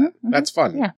like that. That's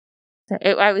fun. Yeah. So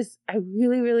I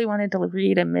really, really wanted to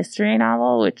read a mystery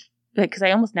novel, because I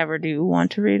almost never do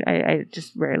want to read. I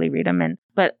just rarely read them.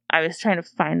 But I was trying to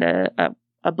find a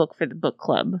book for the book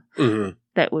club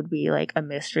that would be like a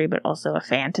mystery, but also a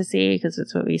fantasy, because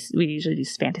it's what we usually do,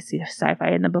 fantasy or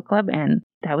sci-fi in the book club. And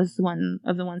that was one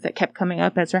of the ones that kept coming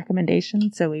up as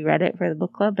recommendations. So we read it for the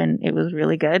book club, and it was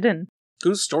really good. And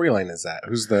whose storyline is that?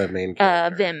 Who's the main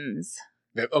character? Vim's.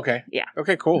 Okay. Yeah.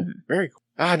 Okay, cool. Very cool.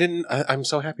 I'm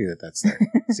so happy that that's there.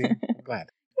 See, I'm glad.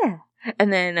 Yeah.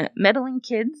 And then Meddling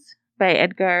Kids by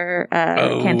Edgar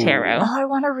Cantero. Oh, I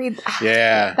want to read that.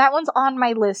 Yeah. That one's on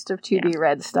my list of to-be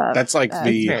read stuff. That's like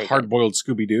the hard-boiled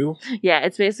Scooby-Doo? Yeah,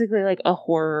 it's basically like a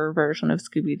horror version of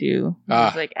Scooby-Doo.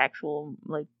 It's like actual,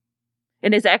 like,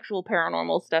 and it's actual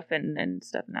paranormal stuff and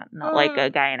stuff, not like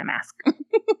a guy in a mask.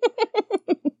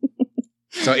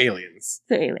 So aliens.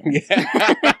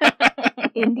 Yeah.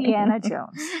 Indiana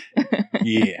Jones.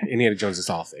 Yeah, Indiana Jones is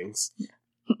all things.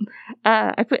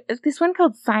 I put this one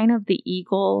called Sign of the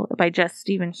Eagle by Jess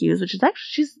Stephen Hughes, which is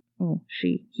actually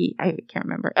I can't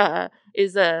remember.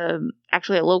 Is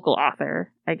actually a local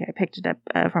author. I picked it up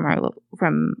from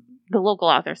the local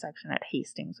author section at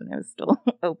Hastings when it was still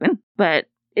open. But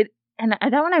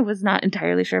that one I was not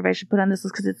entirely sure if I should put on this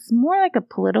list, because it's more like a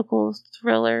political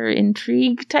thriller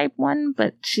intrigue type one,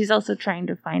 but she's also trying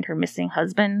to find her missing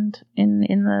husband in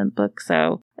the book.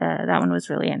 So that one was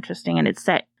really interesting, and it's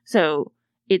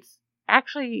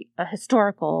actually a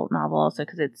historical novel also,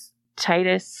 because it's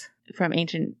Titus from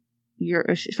ancient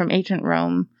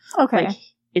Rome. Okay. Like,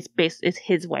 it's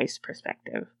his wife's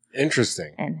perspective.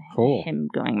 Interesting. And cool. Him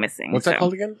going missing. What's that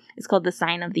called again? It's called The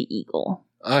Sign of the Eagle.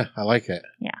 I like it.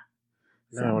 Yeah.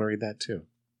 No, I want to read that too.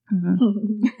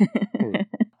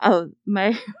 Oh,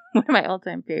 one of my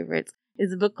all-time favorites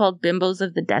is a book called Bimbos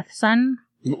of the Death Sun.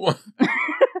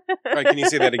 Right, can you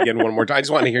say that again one more time? I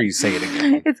just want to hear you say it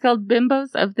again. It's called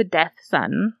Bimbos of the Death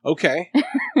Sun. Okay.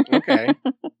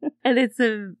 And it's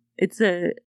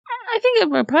I think it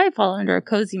would probably fall under a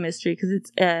cozy mystery, because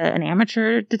it's an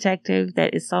amateur detective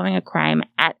that is solving a crime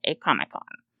at a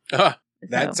Comic-Con.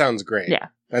 That sounds great. Yeah.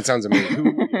 That sounds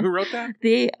amazing. Who wrote that?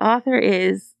 The author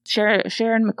is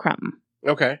Sharon McCrum.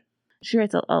 Okay. She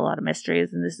writes a lot of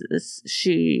mysteries, and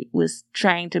she was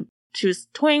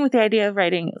toying with the idea of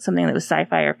writing something that was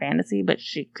sci-fi or fantasy, but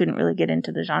she couldn't really get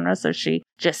into the genre, so she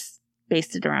just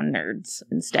based it around nerds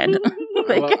instead.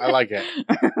 I like it.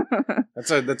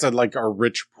 That's a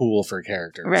rich pool for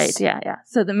characters. Right, yeah.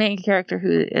 So the main character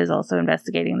who is also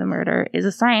investigating the murder is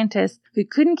a scientist who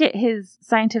couldn't get his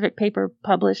scientific paper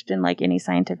published in like any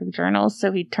scientific journals,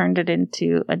 so he turned it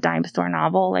into a dime store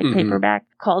novel, like paperback,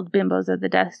 called Bimbos of the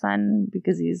Death Sun,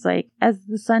 because he's like, as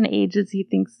the sun ages, he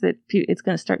thinks that it's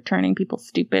going to start turning people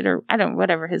stupid, or I don't know,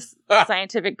 whatever his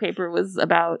scientific paper was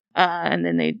about, and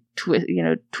then they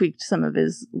tweaked some of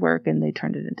his work and they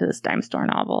turned it into this dime store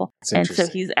novel. And so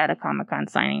he's at a Comic-Con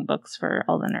signing books for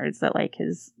all the nerds that like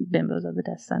his Bimbos of the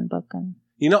Death Sun book. And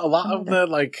a lot of the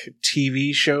like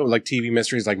TV show, like TV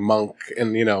mysteries like Monk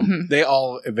and they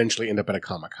all eventually end up at a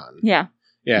Comic-Con.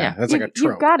 Yeah, that's like a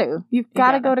trope. You've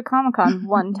got to go to Comic-Con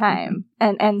one time,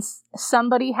 and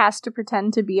somebody has to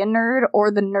pretend to be a nerd,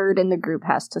 or the nerd in the group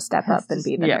has to step up and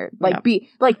be the nerd.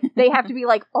 They have to be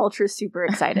like ultra super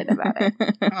excited about it.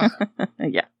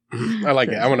 Yeah, I like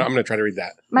it. I'm gonna try to read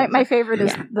that. My favorite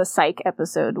is the Psych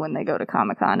episode when they go to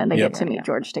Comic-Con and they get to meet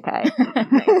George Takei.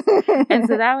 And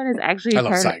so that one is actually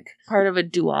Psych. Part of a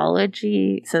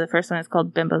duology. So the first one is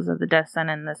called Bimbos of the Death Sun,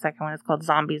 and the second one is called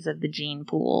Zombies of the Gene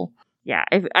Pool. Yeah,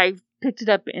 I picked it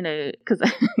up because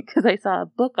I saw a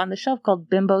book on the shelf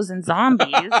called Bimbos and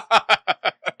Zombies.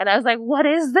 And I was like, what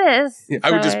is this? Yeah,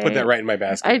 I would just put that right in my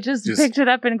basket. I just picked it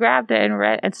up and grabbed it and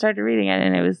read and started reading it,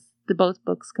 and it was both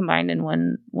books combined in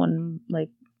one like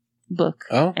book.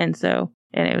 Oh. And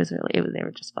it was they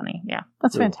were just funny. Yeah.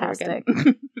 That's fantastic.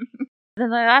 Then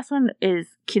the last one is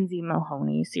Kinsey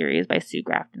Mahoney series by Sue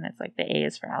Grafton. It's like the A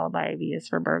is for Alibi, B is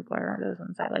for Burglar. Those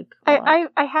ones I like.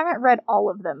 I haven't read all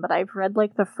of them, but I've read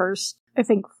like the first, I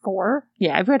think, 4.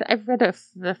 Yeah, I've read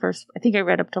the first. I think I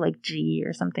read up to like G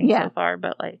or something so far,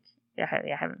 but like I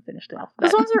haven't finished it off.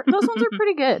 Those ones are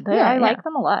pretty good. I like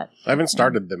them a lot. I haven't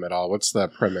started them at all. What's the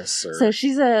premise? So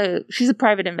she's a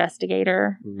private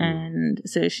investigator, and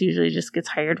so she usually just gets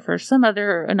hired for some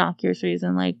other innocuous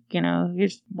reason, like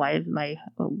here's why my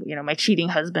cheating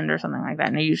husband or something like that,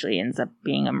 and it usually ends up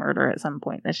being a murder at some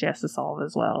point that she has to solve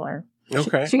as well. Or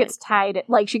she gets tied,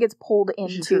 like she gets pulled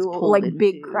into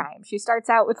big crime. She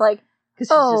starts out with like. Because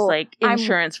she's just like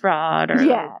insurance fraud or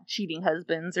like cheating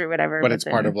husbands or whatever. But it's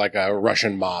part of like a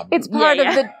Russian mob. It's part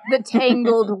of the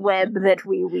tangled web that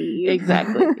we weave.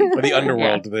 Exactly. Or the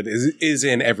underworld that is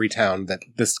in every town that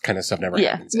this kind of stuff never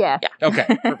happens. Yeah. Okay.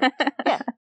 Perfect.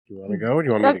 Do you want to go or do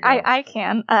you want me to go? I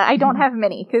can. I don't have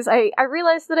many because I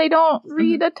realized that I don't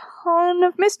read a ton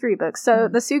of mystery books. So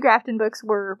the Sue Grafton books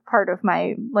were part of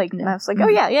my I was like,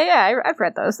 I've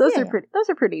read those. Those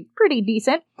are pretty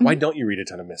decent. Why don't you read a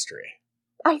ton of mystery?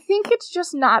 I think it's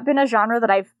just not been a genre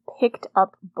that I've picked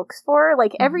up books for.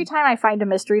 Like, every time I find a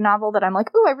mystery novel that I'm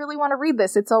like, ooh, I really want to read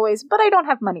this, it's always, but I don't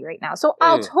have money right now. So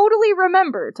I'll totally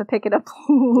remember to pick it up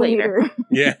later.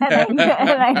 Yeah. and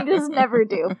I just never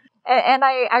do. And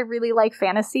I really like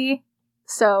fantasy.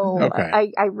 So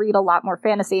I read a lot more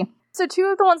fantasy. So 2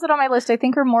 of the ones that are on my list I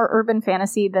think are more urban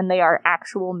fantasy than they are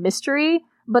actual mystery,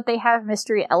 but they have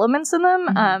mystery elements in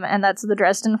them. And that's the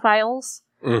Dresden Files.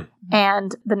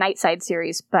 And the Nightside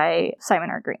series by Simon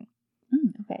R. Green.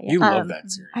 You love that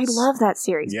series. I love that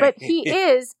series. But he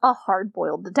is a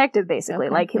hard-boiled detective, basically.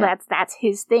 That's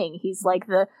his thing. He's like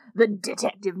the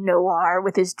detective noir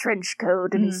with his trench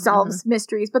coat, and he solves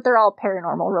mysteries, but they're all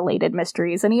paranormal-related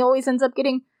mysteries. And he always ends up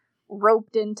getting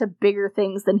roped into bigger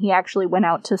things than he actually went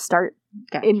out to start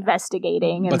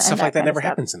investigating. But stuff like that never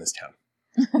happens in this town.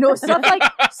 No, stuff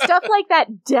like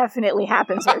that definitely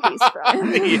happens where he's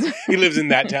from. He lives in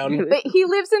that town. But he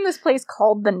lives in this place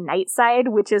called the Nightside,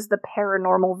 which is the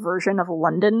paranormal version of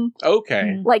London.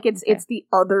 Okay. Like it's the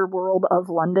other world of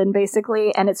London,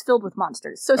 basically, and it's filled with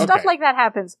monsters. So stuff like that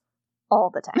happens all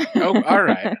the time. Oh, all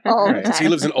right. All the time. So he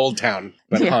lives in Old Town,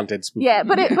 but haunted. Spooky. Yeah,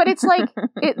 but it's like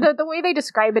the way they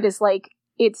describe it is like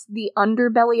it's the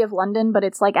underbelly of London, but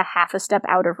it's like a half a step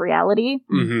out of reality.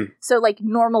 Mm-hmm. So like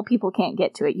normal people can't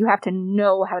get to it. You have to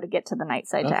know how to get to the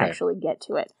Nightside to actually get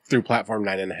to it. Through platform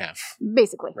 9.5.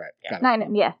 Basically. Right. Got it.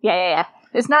 Yeah.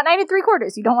 It's not 9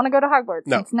 3/4. You don't want to go to Hogwarts.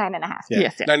 No. It's 9.5. Yeah.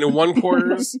 Yes. 9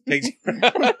 1/4 takes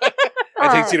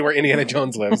it takes you to where Indiana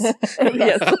Jones lives.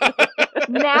 Yes.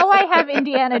 Now I have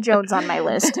Indiana Jones on my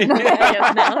list. Now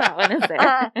that one is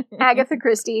there. Agatha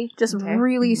Christie, just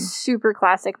really super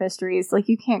classic mysteries. Like,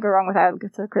 you can't go wrong with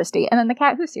Agatha Christie. And then the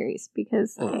Cat Who series,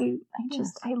 because I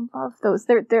love those.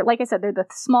 They're like I said, they're the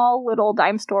small little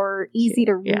dime store, easy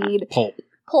to read.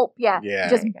 Pulp, yeah.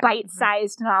 Just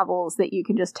bite-sized novels that you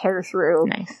can just tear through.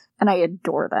 Nice. And I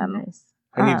adore them. Nice.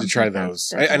 I need to try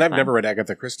those. And I've never read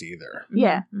Agatha Christie either.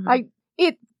 Yeah.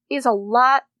 It is a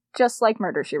lot just like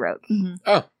Murder, She Wrote. Mm-hmm.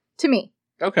 Oh. To me.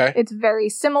 Okay. It's very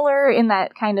similar in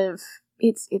that kind of,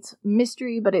 it's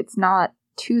mystery, but it's not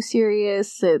too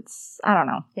serious. It's, I don't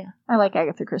know. Yeah. I like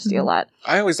Agatha Christie a lot.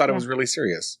 I always thought it was really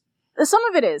serious. Some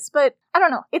of it is, but I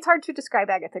don't know. It's hard to describe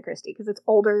Agatha Christie because it's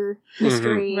older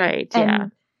mystery. Right, and yeah.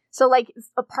 So, like,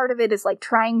 a part of it is, like,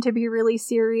 trying to be really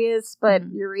serious, but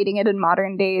you're reading it in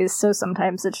modern days, so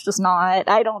sometimes it's just not.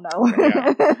 I don't know.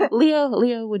 Yeah.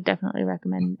 Leo would definitely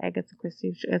recommend Agatha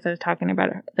Christie, as I was talking about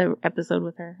the episode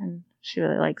with her, and she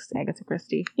really likes Agatha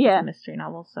Christie. Yeah. Mystery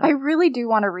novels. So. I really do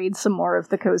want to read some more of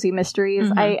the cozy mysteries.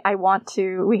 I want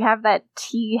to. We have that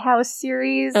tea house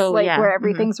series, where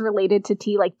everything's related to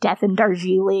tea, like Death in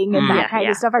Darjeeling and that kind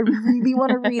of stuff. I really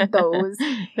want to read those.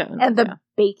 And the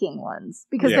baking ones,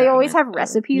 because they always have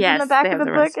recipes in the back of the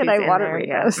book, and I want to read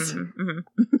those.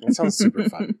 That sounds super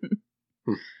fun.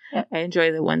 Yeah. I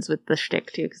enjoy the ones with the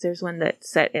shtick too, because there's one that's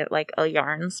set at like a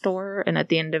yarn store, and at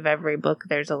the end of every book,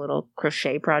 there's a little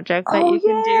crochet project that you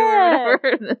can do or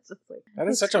whatever. That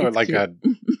is such a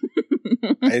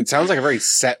it sounds like a very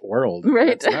set world. Right.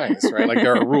 It's nice, right? Like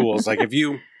there are rules. Like if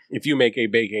you make a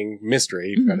baking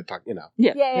mystery, you've got to talk,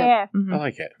 Yeah. I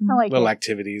like it. I like little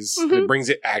activities. It brings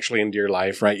it actually into your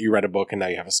life, right? You read a book and now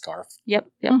you have a scarf. Yep.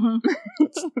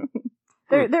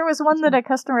 There was one that a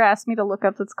customer asked me to look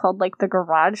up that's called, like, the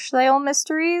Garage Sale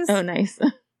Mysteries. Oh, nice.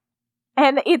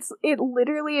 And it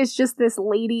literally is just this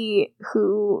lady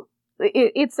who...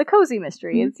 It's a cozy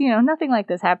mystery. It's, nothing like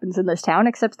this happens in this town,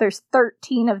 except there's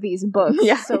 13 of these books.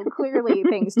 Yeah. So clearly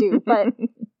things do. But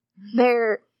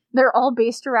they're all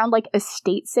based around, like,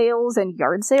 estate sales and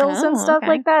yard sales and stuff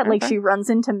like that. Like, she runs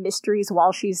into mysteries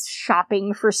while she's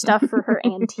shopping for stuff for her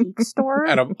antique store.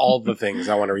 Out of all the things,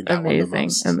 I want to read that one the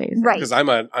most. Amazing. Right. Because I'm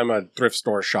a thrift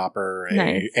store shopper,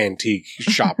 a antique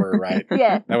shopper, right?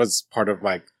 Yeah. That was part of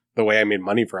the way I made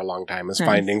money for a long time, is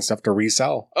finding stuff to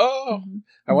resell. Oh,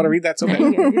 I want to read that so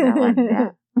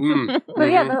bad. But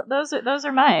yeah, those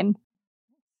are mine.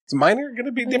 So mine are going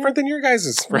to be different than your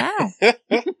guys's. Wow.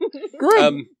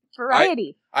 Good.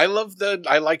 Variety. I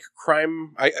like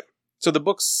crime. So the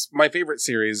books, my favorite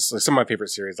series, some of my favorite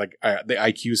series, like the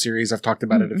IQ series, I've talked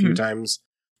about it a few times.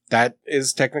 That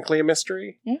is technically a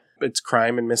mystery. Yeah. It's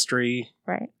crime and mystery.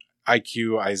 Right.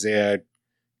 IQ, Isaiah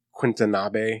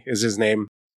Quintanabe is his name.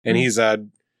 And he's a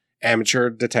amateur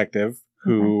detective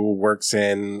who works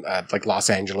in like Los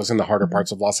Angeles, in the harder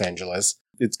parts of Los Angeles.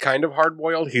 It's kind of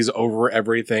hard-boiled. He's over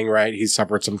everything, right? He's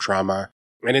suffered some trauma.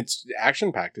 And it's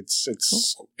action-packed.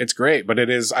 It's great, but it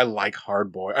is, I like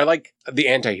hard-boiled. I like the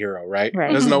anti-hero, right?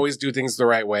 Doesn't always do things the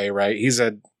right way, right? He's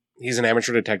an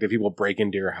amateur detective. He will break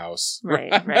into your house.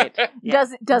 Right. Yeah.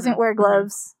 Doesn't wear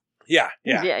gloves. Yeah.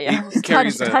 He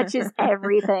touches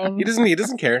everything. He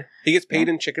doesn't care. He gets paid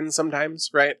in chickens sometimes,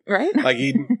 right? Right. Like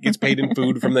he gets paid in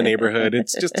food from the neighborhood.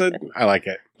 It's just I like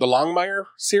it. The Longmire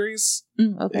series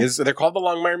they're called the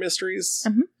Longmire Mysteries.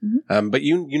 But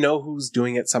you know who's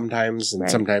doing it sometimes, and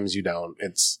sometimes you don't.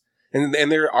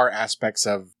 And there are aspects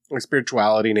of like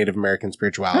spirituality, Native American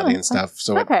spirituality and stuff.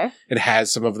 So it has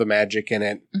some of the magic in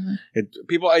it.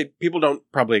 People don't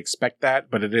probably expect that,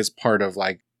 but it is part of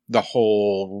like the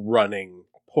whole running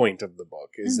point of the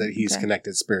book is that he's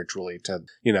connected spiritually to,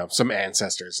 some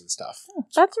ancestors and stuff.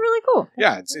 That's really cool.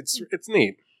 Yeah, it's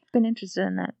neat. Been interested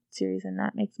in that series, and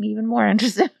that makes me even more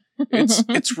interested.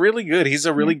 It's really good. He's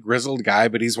a really grizzled guy,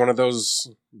 but he's one of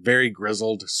those very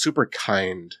grizzled, super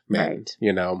kind men,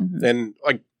 And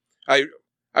like I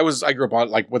grew up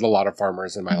like with a lot of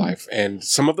farmers in my life, and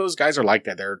some of those guys are like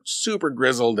that. They're super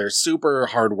grizzled, they're super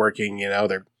hardworking,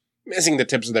 they're missing the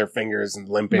tips of their fingers and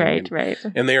limping. Right.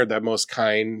 And they are the most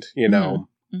kind,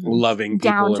 loving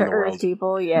people down to in the earth world.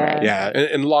 people, yeah. Right. Yeah,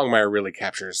 and Longmire really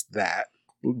captures that.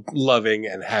 Loving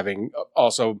and having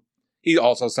he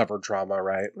also suffered trauma,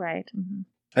 right? Right.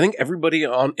 I think everybody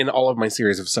in all of my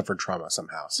series have suffered trauma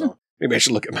somehow, so maybe I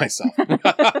should look at myself.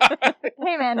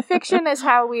 Hey man, fiction is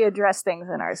how we address things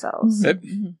in ourselves.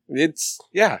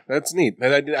 That's neat. I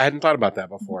hadn't thought about that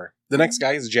before. The next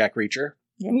guy is Jack Reacher.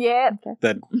 Yeah.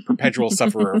 The perpetual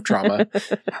sufferer of trauma.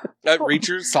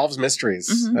 Reacher solves mysteries.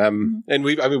 And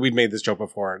we've made this joke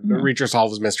before. Reacher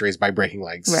solves mysteries by breaking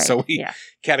legs. Right. So we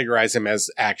categorize him as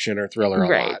action or thriller a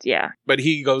lot. Yeah. But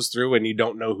he goes through and you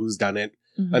don't know who's done it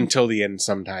until the end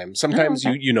sometimes. Sometimes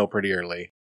you know pretty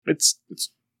early. It's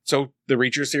so the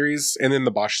Reacher series and then the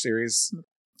Bosch series.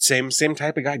 Same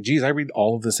type of guy. Geez, I read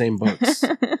all of the same books.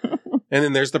 And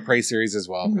then there's the Prey series as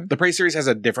well. The Prey series has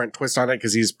a different twist on it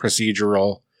because he's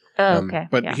procedural.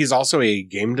 But he's also a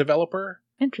game developer.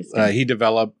 Interesting.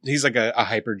 He's like a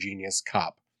hyper genius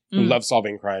cop who loves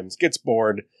solving crimes, gets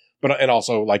bored, and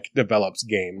also like develops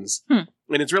games. And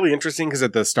it's really interesting because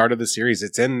at the start of the series,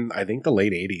 it's in, I think, the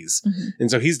late 80s.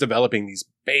 And so he's developing these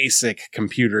basic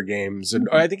computer games. And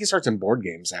I think he starts in board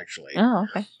games, actually. Oh,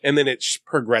 okay. And then it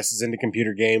progresses into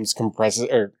computer games,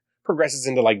 progresses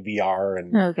into like VR.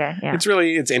 And Okay, yeah.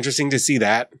 it's interesting to see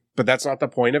that, but that's not the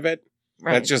point of it.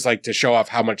 Right. That's just like to show off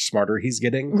how much smarter he's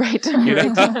getting. Right. You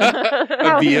know?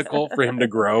 A vehicle for him to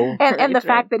grow. And the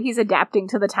fact that he's adapting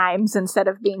to the times instead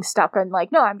of being stuck on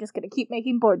like, no, I'm just going to keep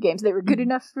making board games. They were good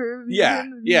enough for...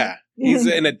 Yeah. He's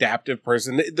an adaptive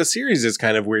person. The series is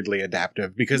kind of weirdly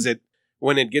adaptive because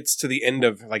when it gets to the end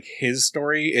of like his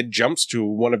story, it jumps to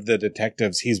one of the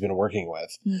detectives he's been working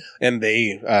with. And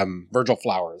they, Virgil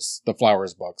Flowers, the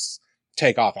Flowers books,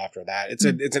 take off after that. It's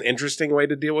an interesting way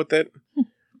to deal with it.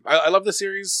 I love the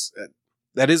series.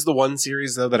 That is the one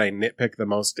series, though, that I nitpick the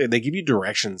most. They give you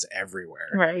directions everywhere.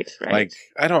 Right. Like,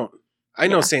 I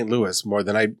know St. Louis more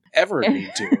than I ever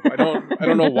need to. I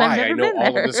don't know why I know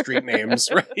all of the street names.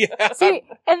 Right? Yeah. See,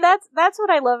 and that's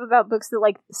what I love about books that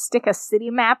like stick a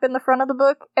city map in the front of the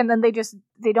book, and then they're just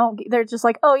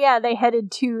like, oh yeah, they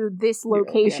headed to this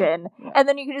location, and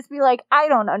then you can just be like, I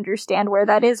don't understand where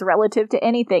that is relative to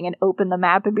anything, and open the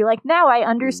map and be like, now I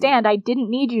understand. I didn't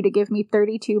need you to give me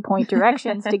 32-point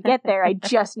directions to get there. I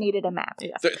just needed a map.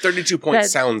 32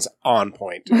 points sounds on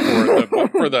point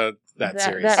for that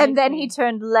series. And then he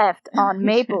turned left on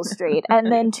Maple Street,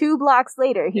 and then 2 blocks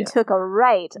later, he took a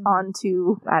right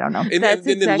onto, I don't know. And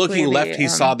then looking left, he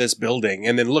saw this building,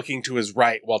 and then looking to his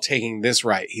right while taking this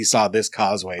right, he saw this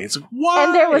causeway. It's why?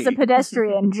 And there was a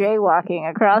pedestrian jaywalking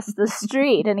across the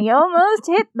street, and he almost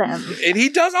hit them. And he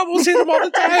does almost hit them all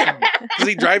the time because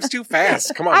he drives too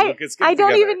fast. Come on, Lucas, I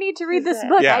don't even need to read this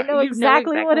book. I know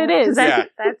exactly what it is.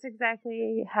 That's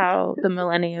exactly how the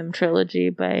Millennium Trilogy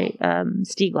by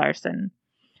Stieg Larsson.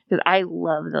 Because I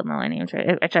love the Millennium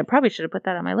Trilogy. Which I probably should have put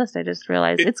that on my list. I just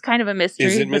realized it's kind of a mystery.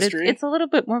 Is it mystery? It's a little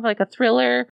bit more of like a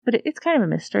thriller, but it's kind of a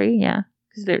mystery, yeah.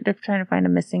 Because they're trying to find a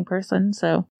missing person,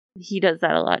 so he does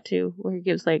that a lot too, where he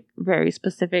gives like very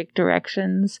specific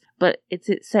directions, but it's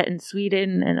set in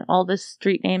Sweden, and all the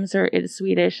street names are in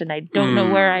Swedish, and I don't know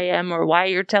where I am or why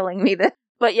you're telling me this.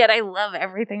 But yet I love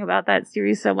everything about that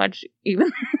series so much,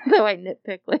 even though I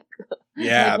nitpick, like,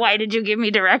 why did you give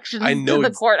me directions to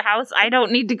the courthouse? I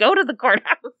don't need to go to the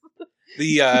courthouse.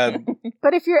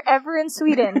 But if you're ever in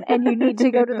Sweden and you need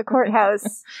to go to the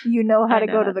courthouse, you know how to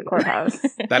go to the courthouse.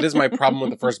 That is my problem with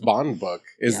the first Bond book.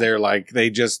 Is they're like they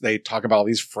talk about all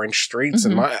these French streets,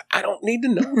 and I don't need to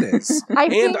know this, I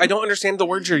don't understand the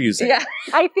words you're using. Yeah,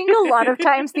 I think a lot of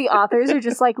times the authors are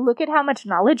just like, look at how much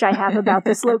knowledge I have about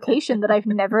this location that I've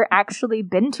never actually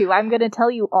been to. I'm going to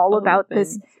tell you all about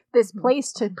this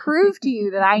place to prove to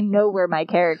you that I know where my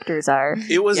characters are.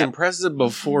 It was impressive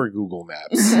before Google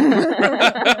Maps.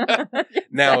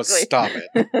 Now stop it.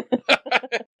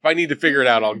 If I need to figure it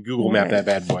out, I'll Google Map that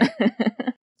bad boy.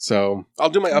 So I'll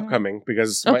do my upcoming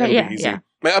because it'll be easy. Yeah.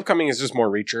 My upcoming is just more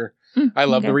Reacher. I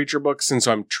love the Reacher books, and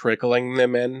so I'm trickling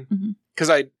them in. Because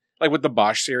like with the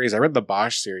Bosch series, I read the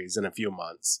Bosch series in a few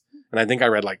months. And I think I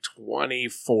read like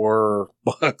 24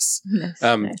 books.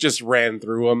 Nice. Just ran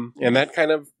through them. And that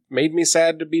kind of made me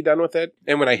sad to be done with it.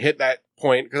 And when I hit that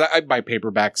point, because I buy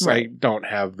paperbacks, I don't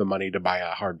have the money to buy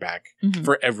a hardback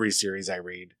for every series I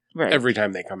read. Right. Every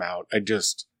time they come out, I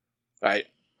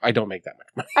don't make that much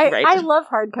money. I love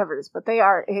hardcovers, but they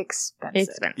are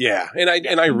expensive. Yeah, and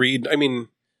I read. I mean,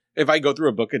 if I go through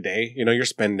a book a day, you're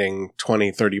spending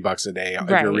 $20-$30 a day if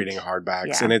you're reading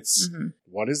hardbacks, and it's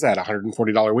what is that,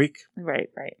 $140 a week? Right.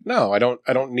 No, I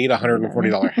don't need a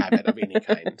 $140 habit of any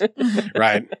kind.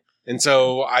 Right. And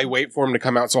so I wait for them to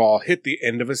come out, so I'll hit the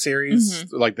end of a series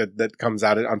like that comes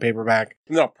out on paperback,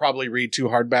 and then I'll probably read 2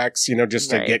 hardbacks,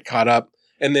 just to get caught up.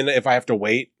 And then if I have to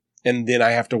wait, and then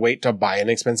I have to wait to buy an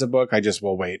expensive book, I just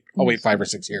will wait. I'll wait 5 or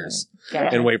 6 years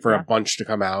and wait for a bunch to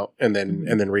come out, and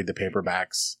then read the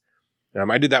paperbacks.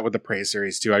 I did that with the Prey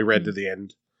series too. I read to the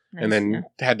end and then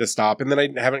had to stop, and then I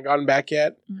haven't gotten back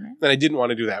yet. And I didn't want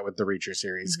to do that with the Reacher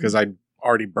series because I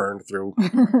already burned through.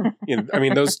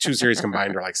 Those 2 series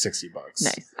combined are like $60.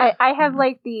 Nice. I have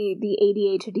like the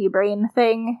ADHD brain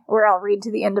thing where I'll read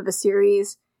to the end of a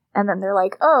series, and then they're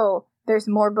like, "Oh, there's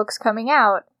more books coming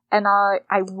out," and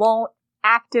I won't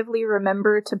actively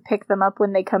remember to pick them up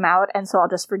when they come out, and so I'll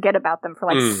just forget about them for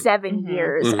like 7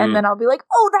 years, and then I'll be like,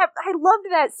 "Oh, I loved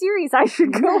that series. I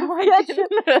should go catch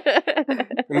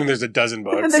it." And then there's a dozen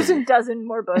books. And there's a dozen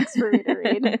more books for me to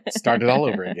read. Start it all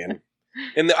over again.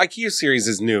 And the IKEA series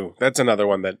is new. That's another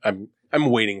one that I'm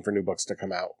waiting for new books to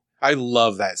come out. I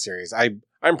love that series.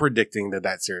 I'm predicting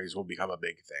that series will become a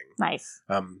big thing. Nice.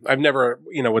 I've never,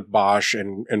 with Bosch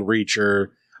and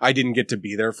Reacher, I didn't get to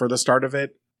be there for the start of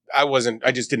it.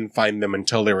 I just didn't find them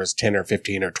until there was 10 or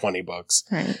 15 or 20 books.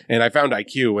 Right. And I found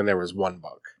IQ when there was one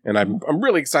book. And I'm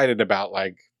really excited about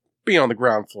like being on the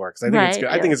ground floor because I think it's good.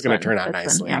 I think it's going to turn out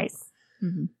nicely. Nice.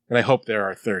 Mm-hmm. And I hope there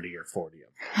are 30 or 40 of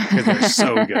them because they're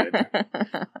so good.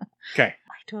 Okay.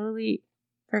 I totally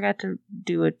forgot to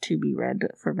do a to be read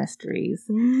for mysteries.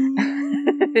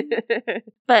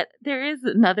 But there is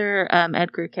another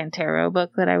Edgar Cantero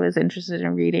book that I was interested in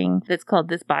reading that's called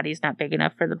This Body's Not Big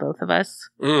Enough for the Both of Us.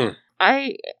 Because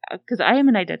I am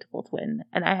an identical twin,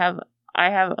 and I have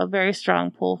a very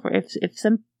strong pull for if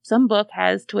some book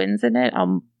has twins in it,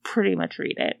 I'll pretty much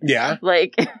read it. Yeah.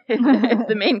 Like, if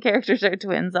the main characters are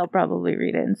twins, I'll probably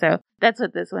read it. And so that's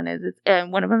what this one is. It's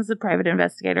one of them's a private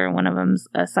investigator and one of them's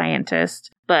a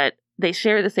scientist, but they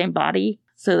share the same body.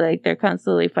 So, like, they're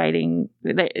constantly fighting.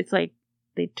 It's like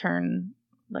they turn,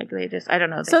 like, they just, I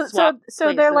don't know. So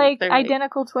they're like they're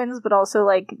identical twins, but also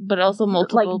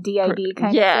multiple. Like DID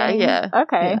kind of thing? Yeah.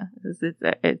 Okay.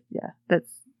 Yeah. That's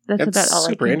about all I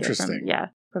can super interesting.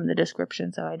 From the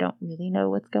description, so I don't really know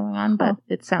what's going on, but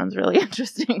it sounds really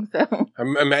interesting. So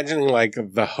I'm imagining like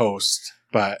The Host,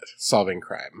 but solving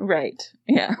crime. Right.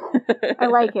 Yeah. I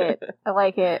like it.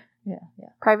 Yeah.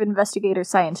 Private investigator,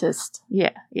 scientist.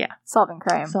 Yeah. Solving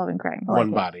crime.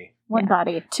 One body. One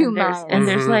body. Two minds. And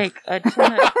there's like a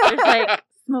ton of, there's like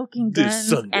smoking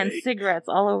guns and cigarettes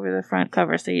all over the front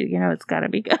cover, so you know it's got to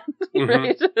be good.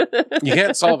 Right? You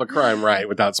can't solve a crime right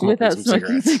without smoking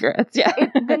cigarettes. Yeah.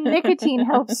 The nicotine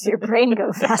helps your brain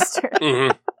go faster.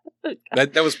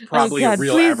 That was probably a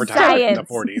real advertisement in the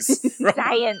 40s.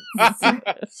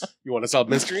 Science. You want to solve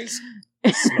mysteries?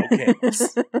 Smoke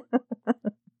cannabis.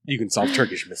 You can solve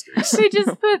Turkish mysteries. They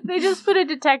just put a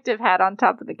detective hat on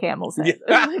top of the camel's head.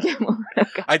 Yeah.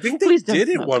 I think they did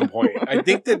at one point. I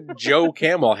think that Joe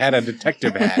Camel had a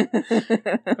detective hat.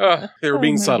 They were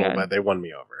being subtle, but they won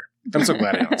me over. I'm so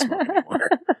glad I don't smoke anymore.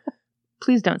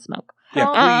 Please don't smoke.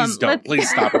 Yeah, please don't. Please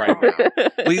stop right now.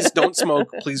 Please don't smoke.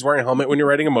 Please wear a helmet when you're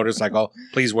riding a motorcycle.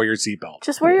 Please wear your seatbelt.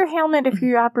 Just wear your helmet if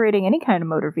you're operating any kind of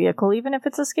motor vehicle, even if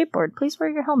it's a skateboard. Please wear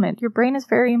your helmet. Your brain is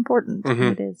very important. Mm-hmm.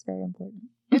 It is very important.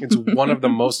 It's one of the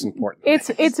most important things.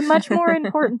 It's much more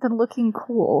important than looking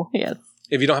cool. Yes.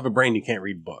 If you don't have a brain, you can't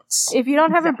read books. If you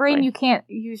don't have a brain, you can't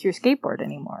use your skateboard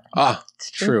anymore. It's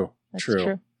true. That's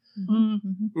true.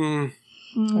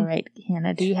 All right,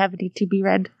 Hannah, do you have any to be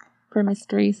read for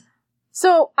mysteries?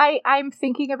 So I'm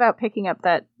thinking about picking up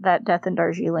that Death in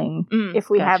Darjeeling if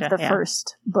we have the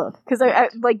first book. Because I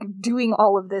like doing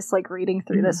all of this, like reading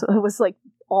through this, it was like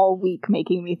all week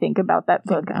making me think about that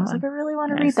book. And I was like, I really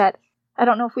want to read that. I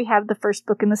don't know if we have the first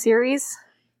book in the series.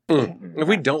 If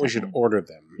we don't, we should order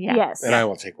them. Yeah. Yes. And I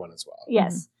will take one as well.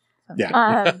 Yes.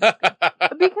 Yeah.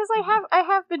 Because I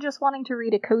have been just wanting to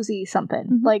read a cozy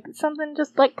something. Like something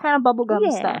just like kind of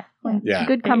bubblegum stuff. Like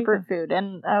good comfort food.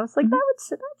 And I was like,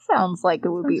 that sounds like it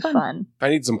would be fun. I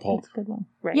need some pulp. That's a good one.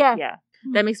 Right. Yeah.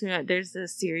 That makes me want, there's a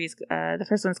series, the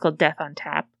first one's called Death on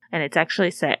Tap, and it's actually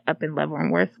set up in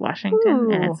Leavenworth,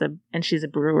 Washington, and she's a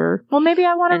brewer. Well, maybe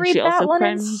I want to read that one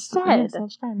instead.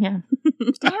 Yeah.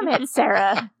 Damn it,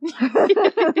 Sarah.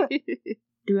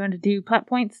 Do you want to do plot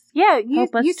points? Yeah, you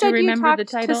said you talked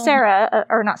to Sarah,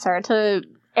 or not Sarah, to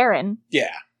Erin.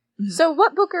 Yeah. So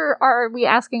what book are we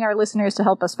asking our listeners to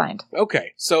help us find?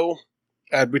 Okay, so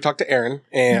we talked to Erin,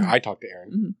 and I talked to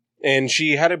Erin. And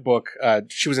she had a book.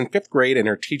 She was in 5th grade, and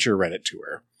her teacher read it to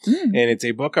her. And it's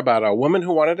a book about a woman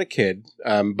who wanted a kid,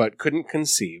 but couldn't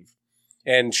conceive.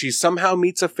 And she somehow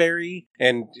meets a fairy,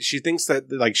 and she thinks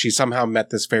that like she somehow met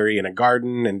this fairy in a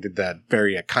garden and did that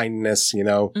fairy a kindness, you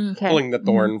know, pulling the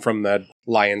thorn from the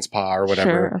lion's paw or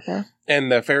whatever. Sure, okay.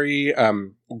 And the fairy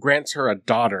grants her a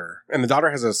daughter, and the daughter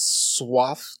has a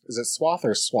swath. Is it swath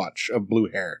or swatch of blue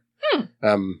hair?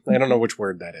 I don't know which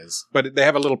word that is, but they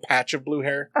have a little patch of blue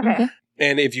hair. Okay.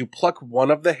 And if you pluck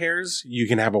one of the hairs, you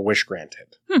can have a wish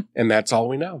granted. And that's all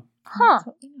we know. Huh.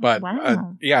 But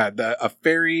a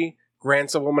fairy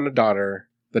grants a woman a daughter.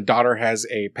 The daughter has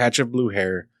a patch of blue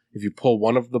hair. If you pull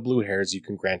one of the blue hairs, you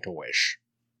can grant a wish.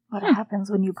 What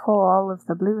happens when you pull all of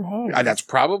the blue hairs? That's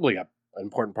probably an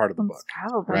important part of the book.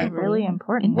 Probably really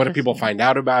important. What do people find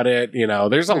out about it? You know,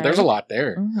 there's a lot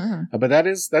there. But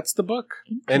that's the book.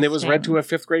 And it was read to a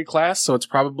 5th grade class, so it's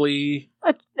probably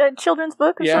a children's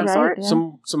book of some sort. Yeah.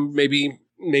 Some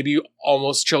maybe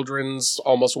almost children's,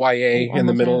 almost YA in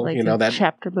the middle, like you know, that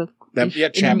chapter book.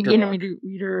 Chapter book. Intermediate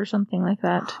reader or something like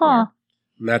that. Huh. Yeah.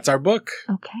 And that's our book.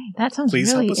 Okay. That sounds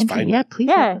please really help us find it. Yeah, please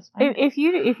help us find it. If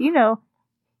you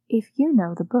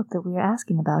know the book that we are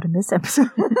asking about in this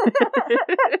episode,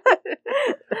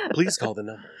 Please call the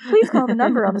number. Please call the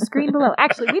number on the screen below.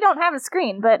 Actually, we don't have a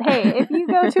screen, but hey, if you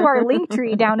go to our link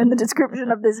tree down in the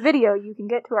description of this video, you can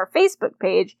get to our Facebook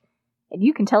page, and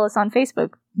you can tell us on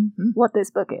Facebook what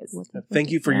this book is.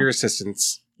 Thank you for your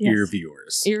assistance, ear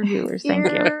viewers. Ear viewers, thank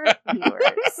you.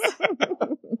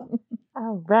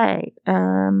 All right.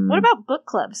 What about book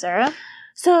club, Sarah?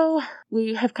 So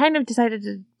we have kind of decided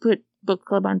to put book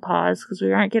club on pause because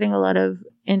we aren't getting a lot of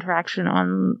interaction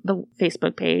on the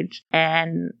Facebook page.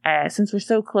 And since we're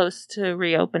so close to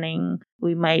reopening,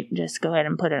 we might just go ahead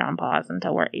and put it on pause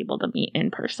until we're able to meet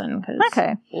in person.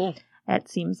 Okay. That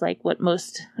seems like what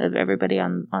most of everybody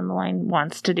on the line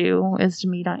wants to do is to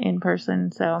meet in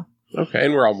person. So okay,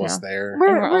 and we're almost there.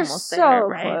 We're almost so there,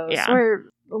 right? close. Yeah. We're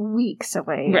weeks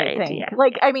away, Right, I think. yeah.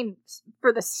 Like, I mean,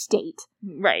 for the state.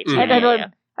 right, And I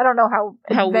don't know how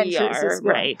we adventurous are, is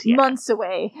going. right? Yeah. Months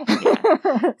away.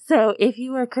 So if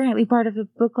you are currently part of the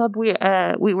book club,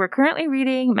 we were currently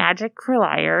reading Magic for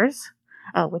Liars,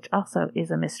 which also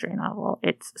is a mystery novel.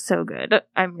 It's so good.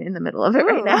 I'm in the middle of it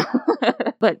right now,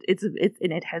 but it's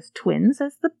and it has twins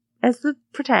as the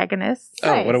protagonists.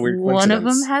 Oh, what a weird coincidence. One of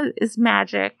them is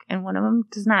magic, and one of them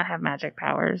does not have magic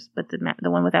powers. But the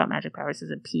one without magic powers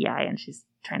is a PI, and she's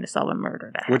trying to solve a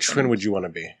murder. Which twin would you want to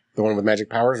be? The one with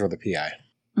magic powers or the PI?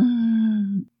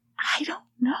 I don't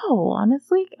know,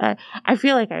 honestly. I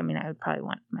feel like, I would probably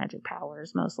want magic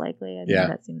powers, most likely.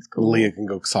 That seems cool. Leah can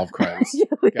go solve crimes.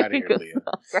 Get out of here, Leah.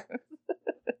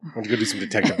 I want to go do some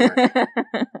detective work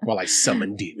while I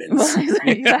summon demons. Well,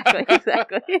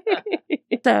 exactly.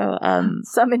 So,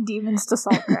 summon demons to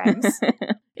solve crimes.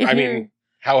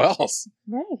 How else?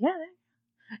 Right,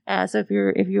 yeah. So if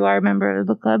you are a member of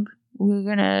the book club, we're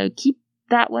gonna keep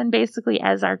that one basically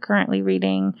as our currently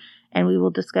reading, and we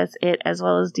will discuss it as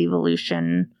well as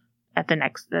Devolution at the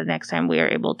next time we are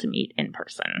able to meet in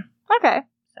person. Okay.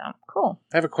 So cool.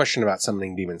 I have a question about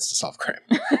summoning demons to solve crime.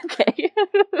 Okay.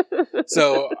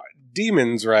 So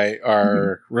demons, right,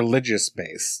 are religious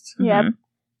based. Yep.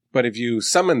 But if you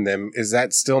summon them, is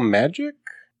that still magic?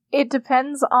 It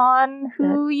depends on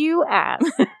who you ask.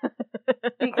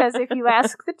 Because if you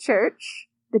ask the church,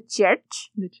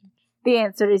 the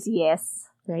answer is yes.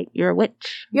 Right, you're a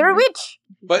witch. You're a witch.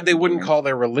 But they wouldn't call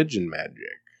their religion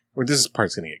magic. Or this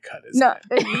part's going to get cut, isn't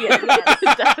it?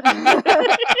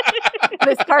 Yes.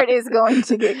 This part is going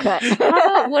to get cut.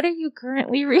 What are you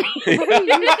currently reading?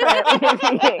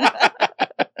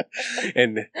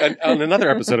 And on another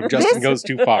episode of Justin Goes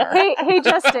Too Far. Hey,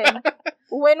 Justin.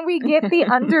 When we get the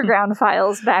Underground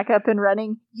Files back up and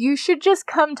running, you should just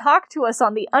come talk to us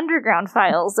on the Underground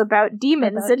Files about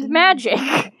demons and magic.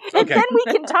 And then we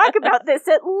can talk about this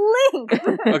at length.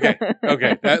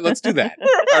 Okay. Let's do that.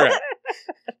 All right.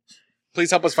 Please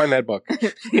help us find that book.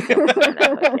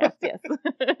 Yes.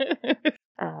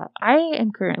 I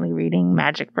am currently reading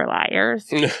Magic for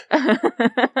Liars,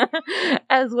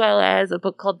 as well as a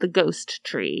book called The Ghost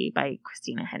Tree by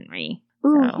Christina Henry.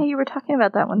 Ooh, yeah, you were talking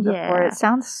about that one before. Yeah. It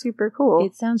sounds super cool.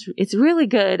 It's really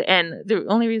good, and the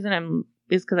only reason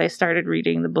is because I started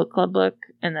reading the book club book,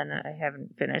 and then I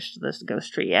haven't finished this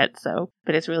Ghost Tree yet.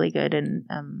 But it's really good, and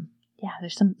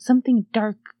there's something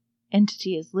dark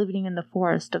entity is living in the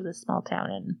forest of this small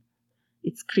town, and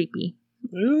it's creepy.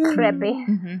 Creepy.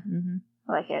 Mm-hmm.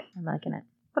 I like it. I'm liking it.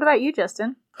 What about you,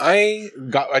 Justin? I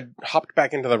hopped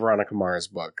back into the Veronica Mars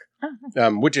book,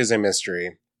 which is a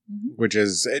mystery. Mm-hmm. Which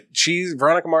is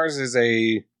Veronica Mars is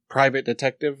a private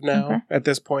detective now at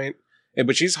this point,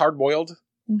 but she's hard boiled.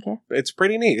 Okay, it's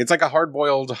pretty neat. It's like a hard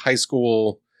boiled high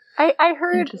school. I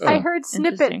heard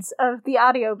snippets of the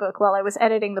audiobook while I was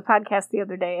editing the podcast the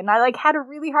other day, and I had a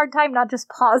really hard time not just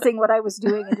pausing what I was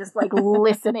doing and just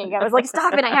listening. I was like,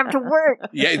 "Stop it! I have to work."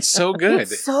 Yeah, it's so good.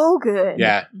 It's so good.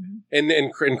 Yeah,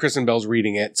 and Kristen Bell's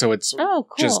reading it, so it's cool.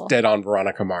 Just dead on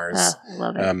Veronica Mars. I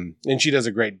love it. And she does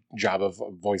a great job of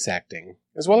voice acting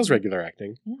as well as regular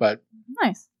acting. Yeah. But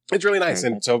nice. It's really nice,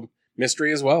 Very and so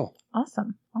mystery as well.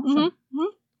 Awesome. Mm-hmm.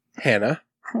 Hannah.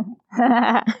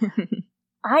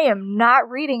 I am not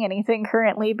reading anything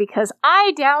currently because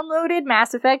I downloaded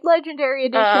Mass Effect Legendary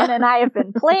Edition and I have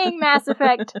been playing Mass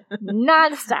Effect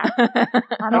nonstop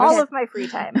on all of my free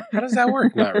time. How does that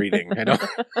work? Not reading. I don't.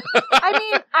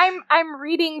 I'm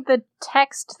reading the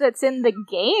text that's in the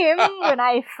game when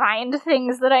I find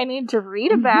things that I need to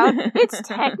read about. It's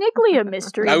technically a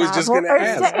mystery I was novel. just going to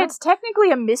ask. It's technically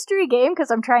a mystery game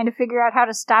because I'm trying to figure out how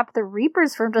to stop the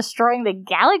Reapers from destroying the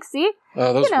galaxy.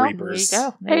 Oh, those Reapers.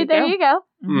 There you go.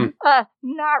 Mm.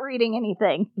 Not reading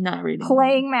anything. Not reading.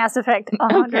 Playing Mass Effect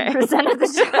 100% of the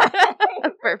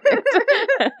time. Perfect.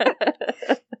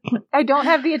 I don't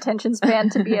have the attention span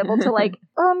to be able to like,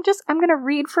 I'm gonna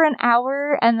read for an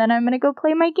hour and then I'm gonna go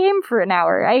play my game for an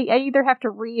hour. I either have to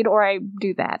read or I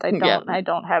do that. I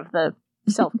don't have the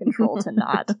self-control to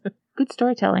not. Good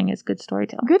storytelling is good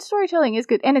storytelling. Good storytelling is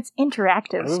good, and it's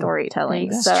interactive storytelling,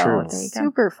 that's so true. it's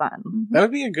super fun.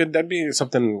 That'd be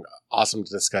something awesome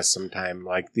to discuss sometime,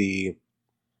 like the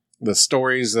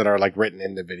stories that are like written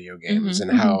into video games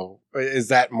and how is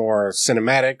that more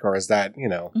cinematic or is that,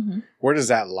 where does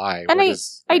that lie? And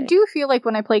I do feel like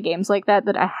when I play games like that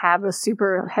I have a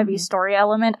super heavy story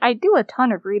element. I do a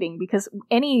ton of reading because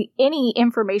any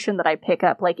information that I pick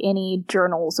up, like any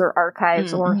journals or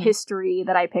archives or history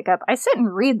that I pick up, I sit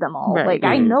and read them all. Right. Like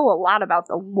I know a lot about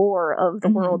the lore of the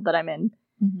world that I'm in.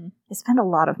 I spend a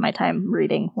lot of my time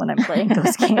reading when I'm playing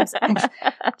those games. I'm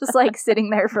just like sitting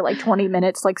there for like 20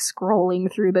 minutes, like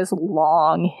scrolling through this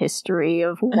long history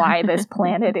of why this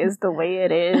planet is the way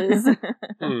it is.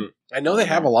 I know they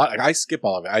have a lot. I skip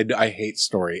all of it. I hate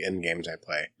story in games I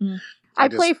play. I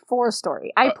play for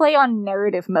story. I play on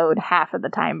narrative mode half of the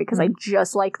time because I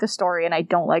just like the story and I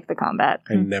don't like the combat.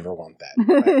 I never want that.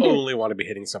 I only want to be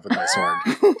hitting stuff with my sword.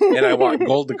 And I want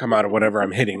gold to come out of whatever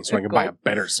I'm hitting so I can buy a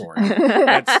better sword.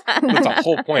 That's the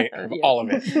whole point of all of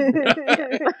it.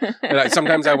 And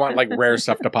sometimes I want like rare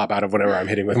stuff to pop out of whatever I'm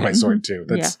hitting with my sword too.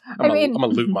 I'm a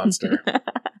loot monster.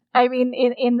 I mean,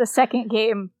 in the second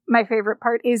game, my favorite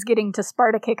part is getting to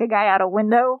Sparta kick a guy out a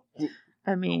window.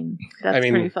 That's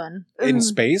pretty fun. In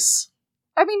space?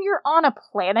 I mean, you're on a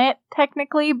planet,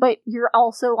 technically, but you're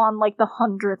also on, like, the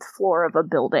 100th floor of a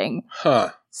building.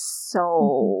 Huh.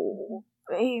 So,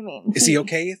 I mean... Is he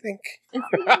okay, you think? Is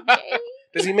he okay?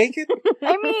 Does he make it?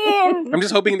 I mean... I'm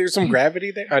just hoping there's some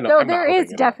gravity there. No, there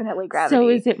is definitely gravity. So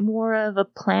is it more of a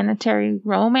planetary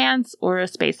romance or a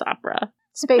space opera?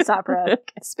 Space opera.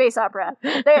 Space opera.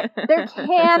 There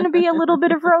can be a little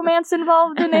bit of romance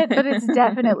involved in it, but it's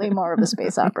definitely more of a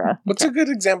space opera. What's a good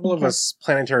example of a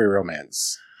planetary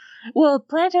romance? Well,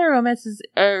 planetary romances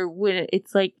are when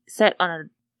it's like set on an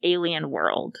alien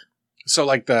world. So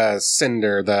like the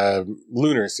Cinder, the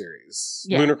Lunar series.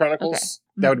 Yeah. Lunar Chronicles? Okay.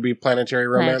 That would be planetary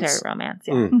romance? Planetary romance,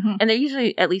 yeah. And they're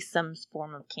usually at least some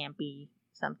form of campy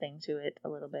something to it a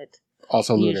little bit.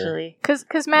 Also lunar. Usually.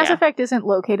 Because Mass Effect isn't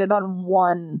located on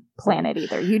one planet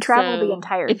either. You travel the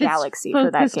entire galaxy for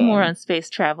that game. If it's more on space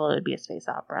travel, it would be a space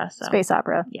opera. So. Space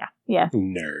opera. Yeah.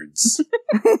 Nerds.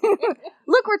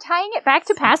 Look, we're tying it back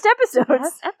to past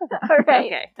episodes. All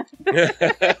right. Okay.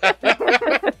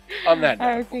 On that note.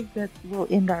 I think that we'll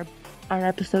end our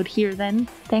episode here then.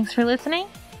 Thanks for listening.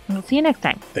 And we'll see you next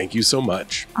time. Thank you so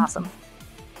much. Awesome.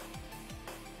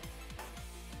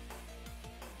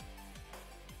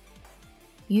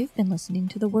 You've been listening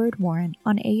to The Word Warrant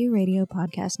on AU Radio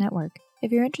Podcast Network.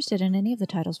 If you're interested in any of the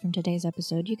titles from today's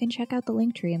episode, you can check out the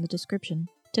link tree in the description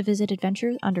to visit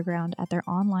Adventures Underground at their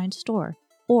online store,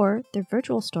 or their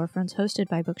virtual storefronts hosted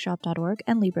by bookshop.org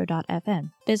and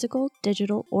libro.fm. Physical,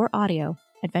 digital, or audio,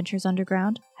 Adventures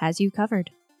Underground has you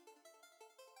covered.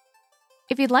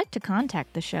 If you'd like to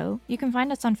contact the show, you can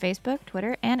find us on Facebook,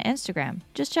 Twitter, and Instagram.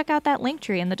 Just check out that link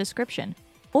tree in the description.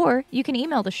 Or you can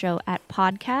email the show at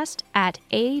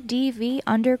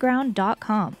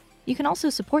podcast@advunderground.com. You can also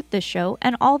support this show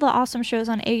and all the awesome shows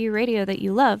on AU Radio that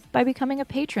you love by becoming a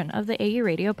patron of the AU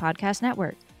Radio Podcast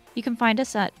Network. You can find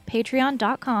us at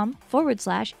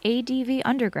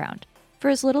patreon.com/ADVUnderground. For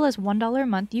as little as $1 a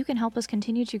month, you can help us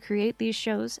continue to create these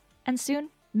shows, and soon,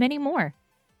 many more.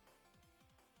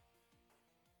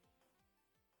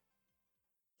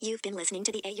 You've been listening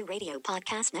to the AU Radio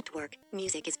Podcast Network.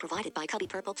 Music is provided by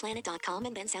CubbyPurplePlanet.com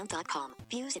and BenSound.com.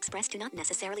 Views expressed do not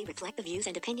necessarily reflect the views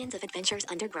and opinions of Adventures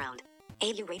Underground.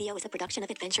 AU Radio is a production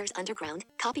of Adventures Underground.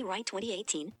 Copyright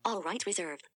 2018. All rights reserved.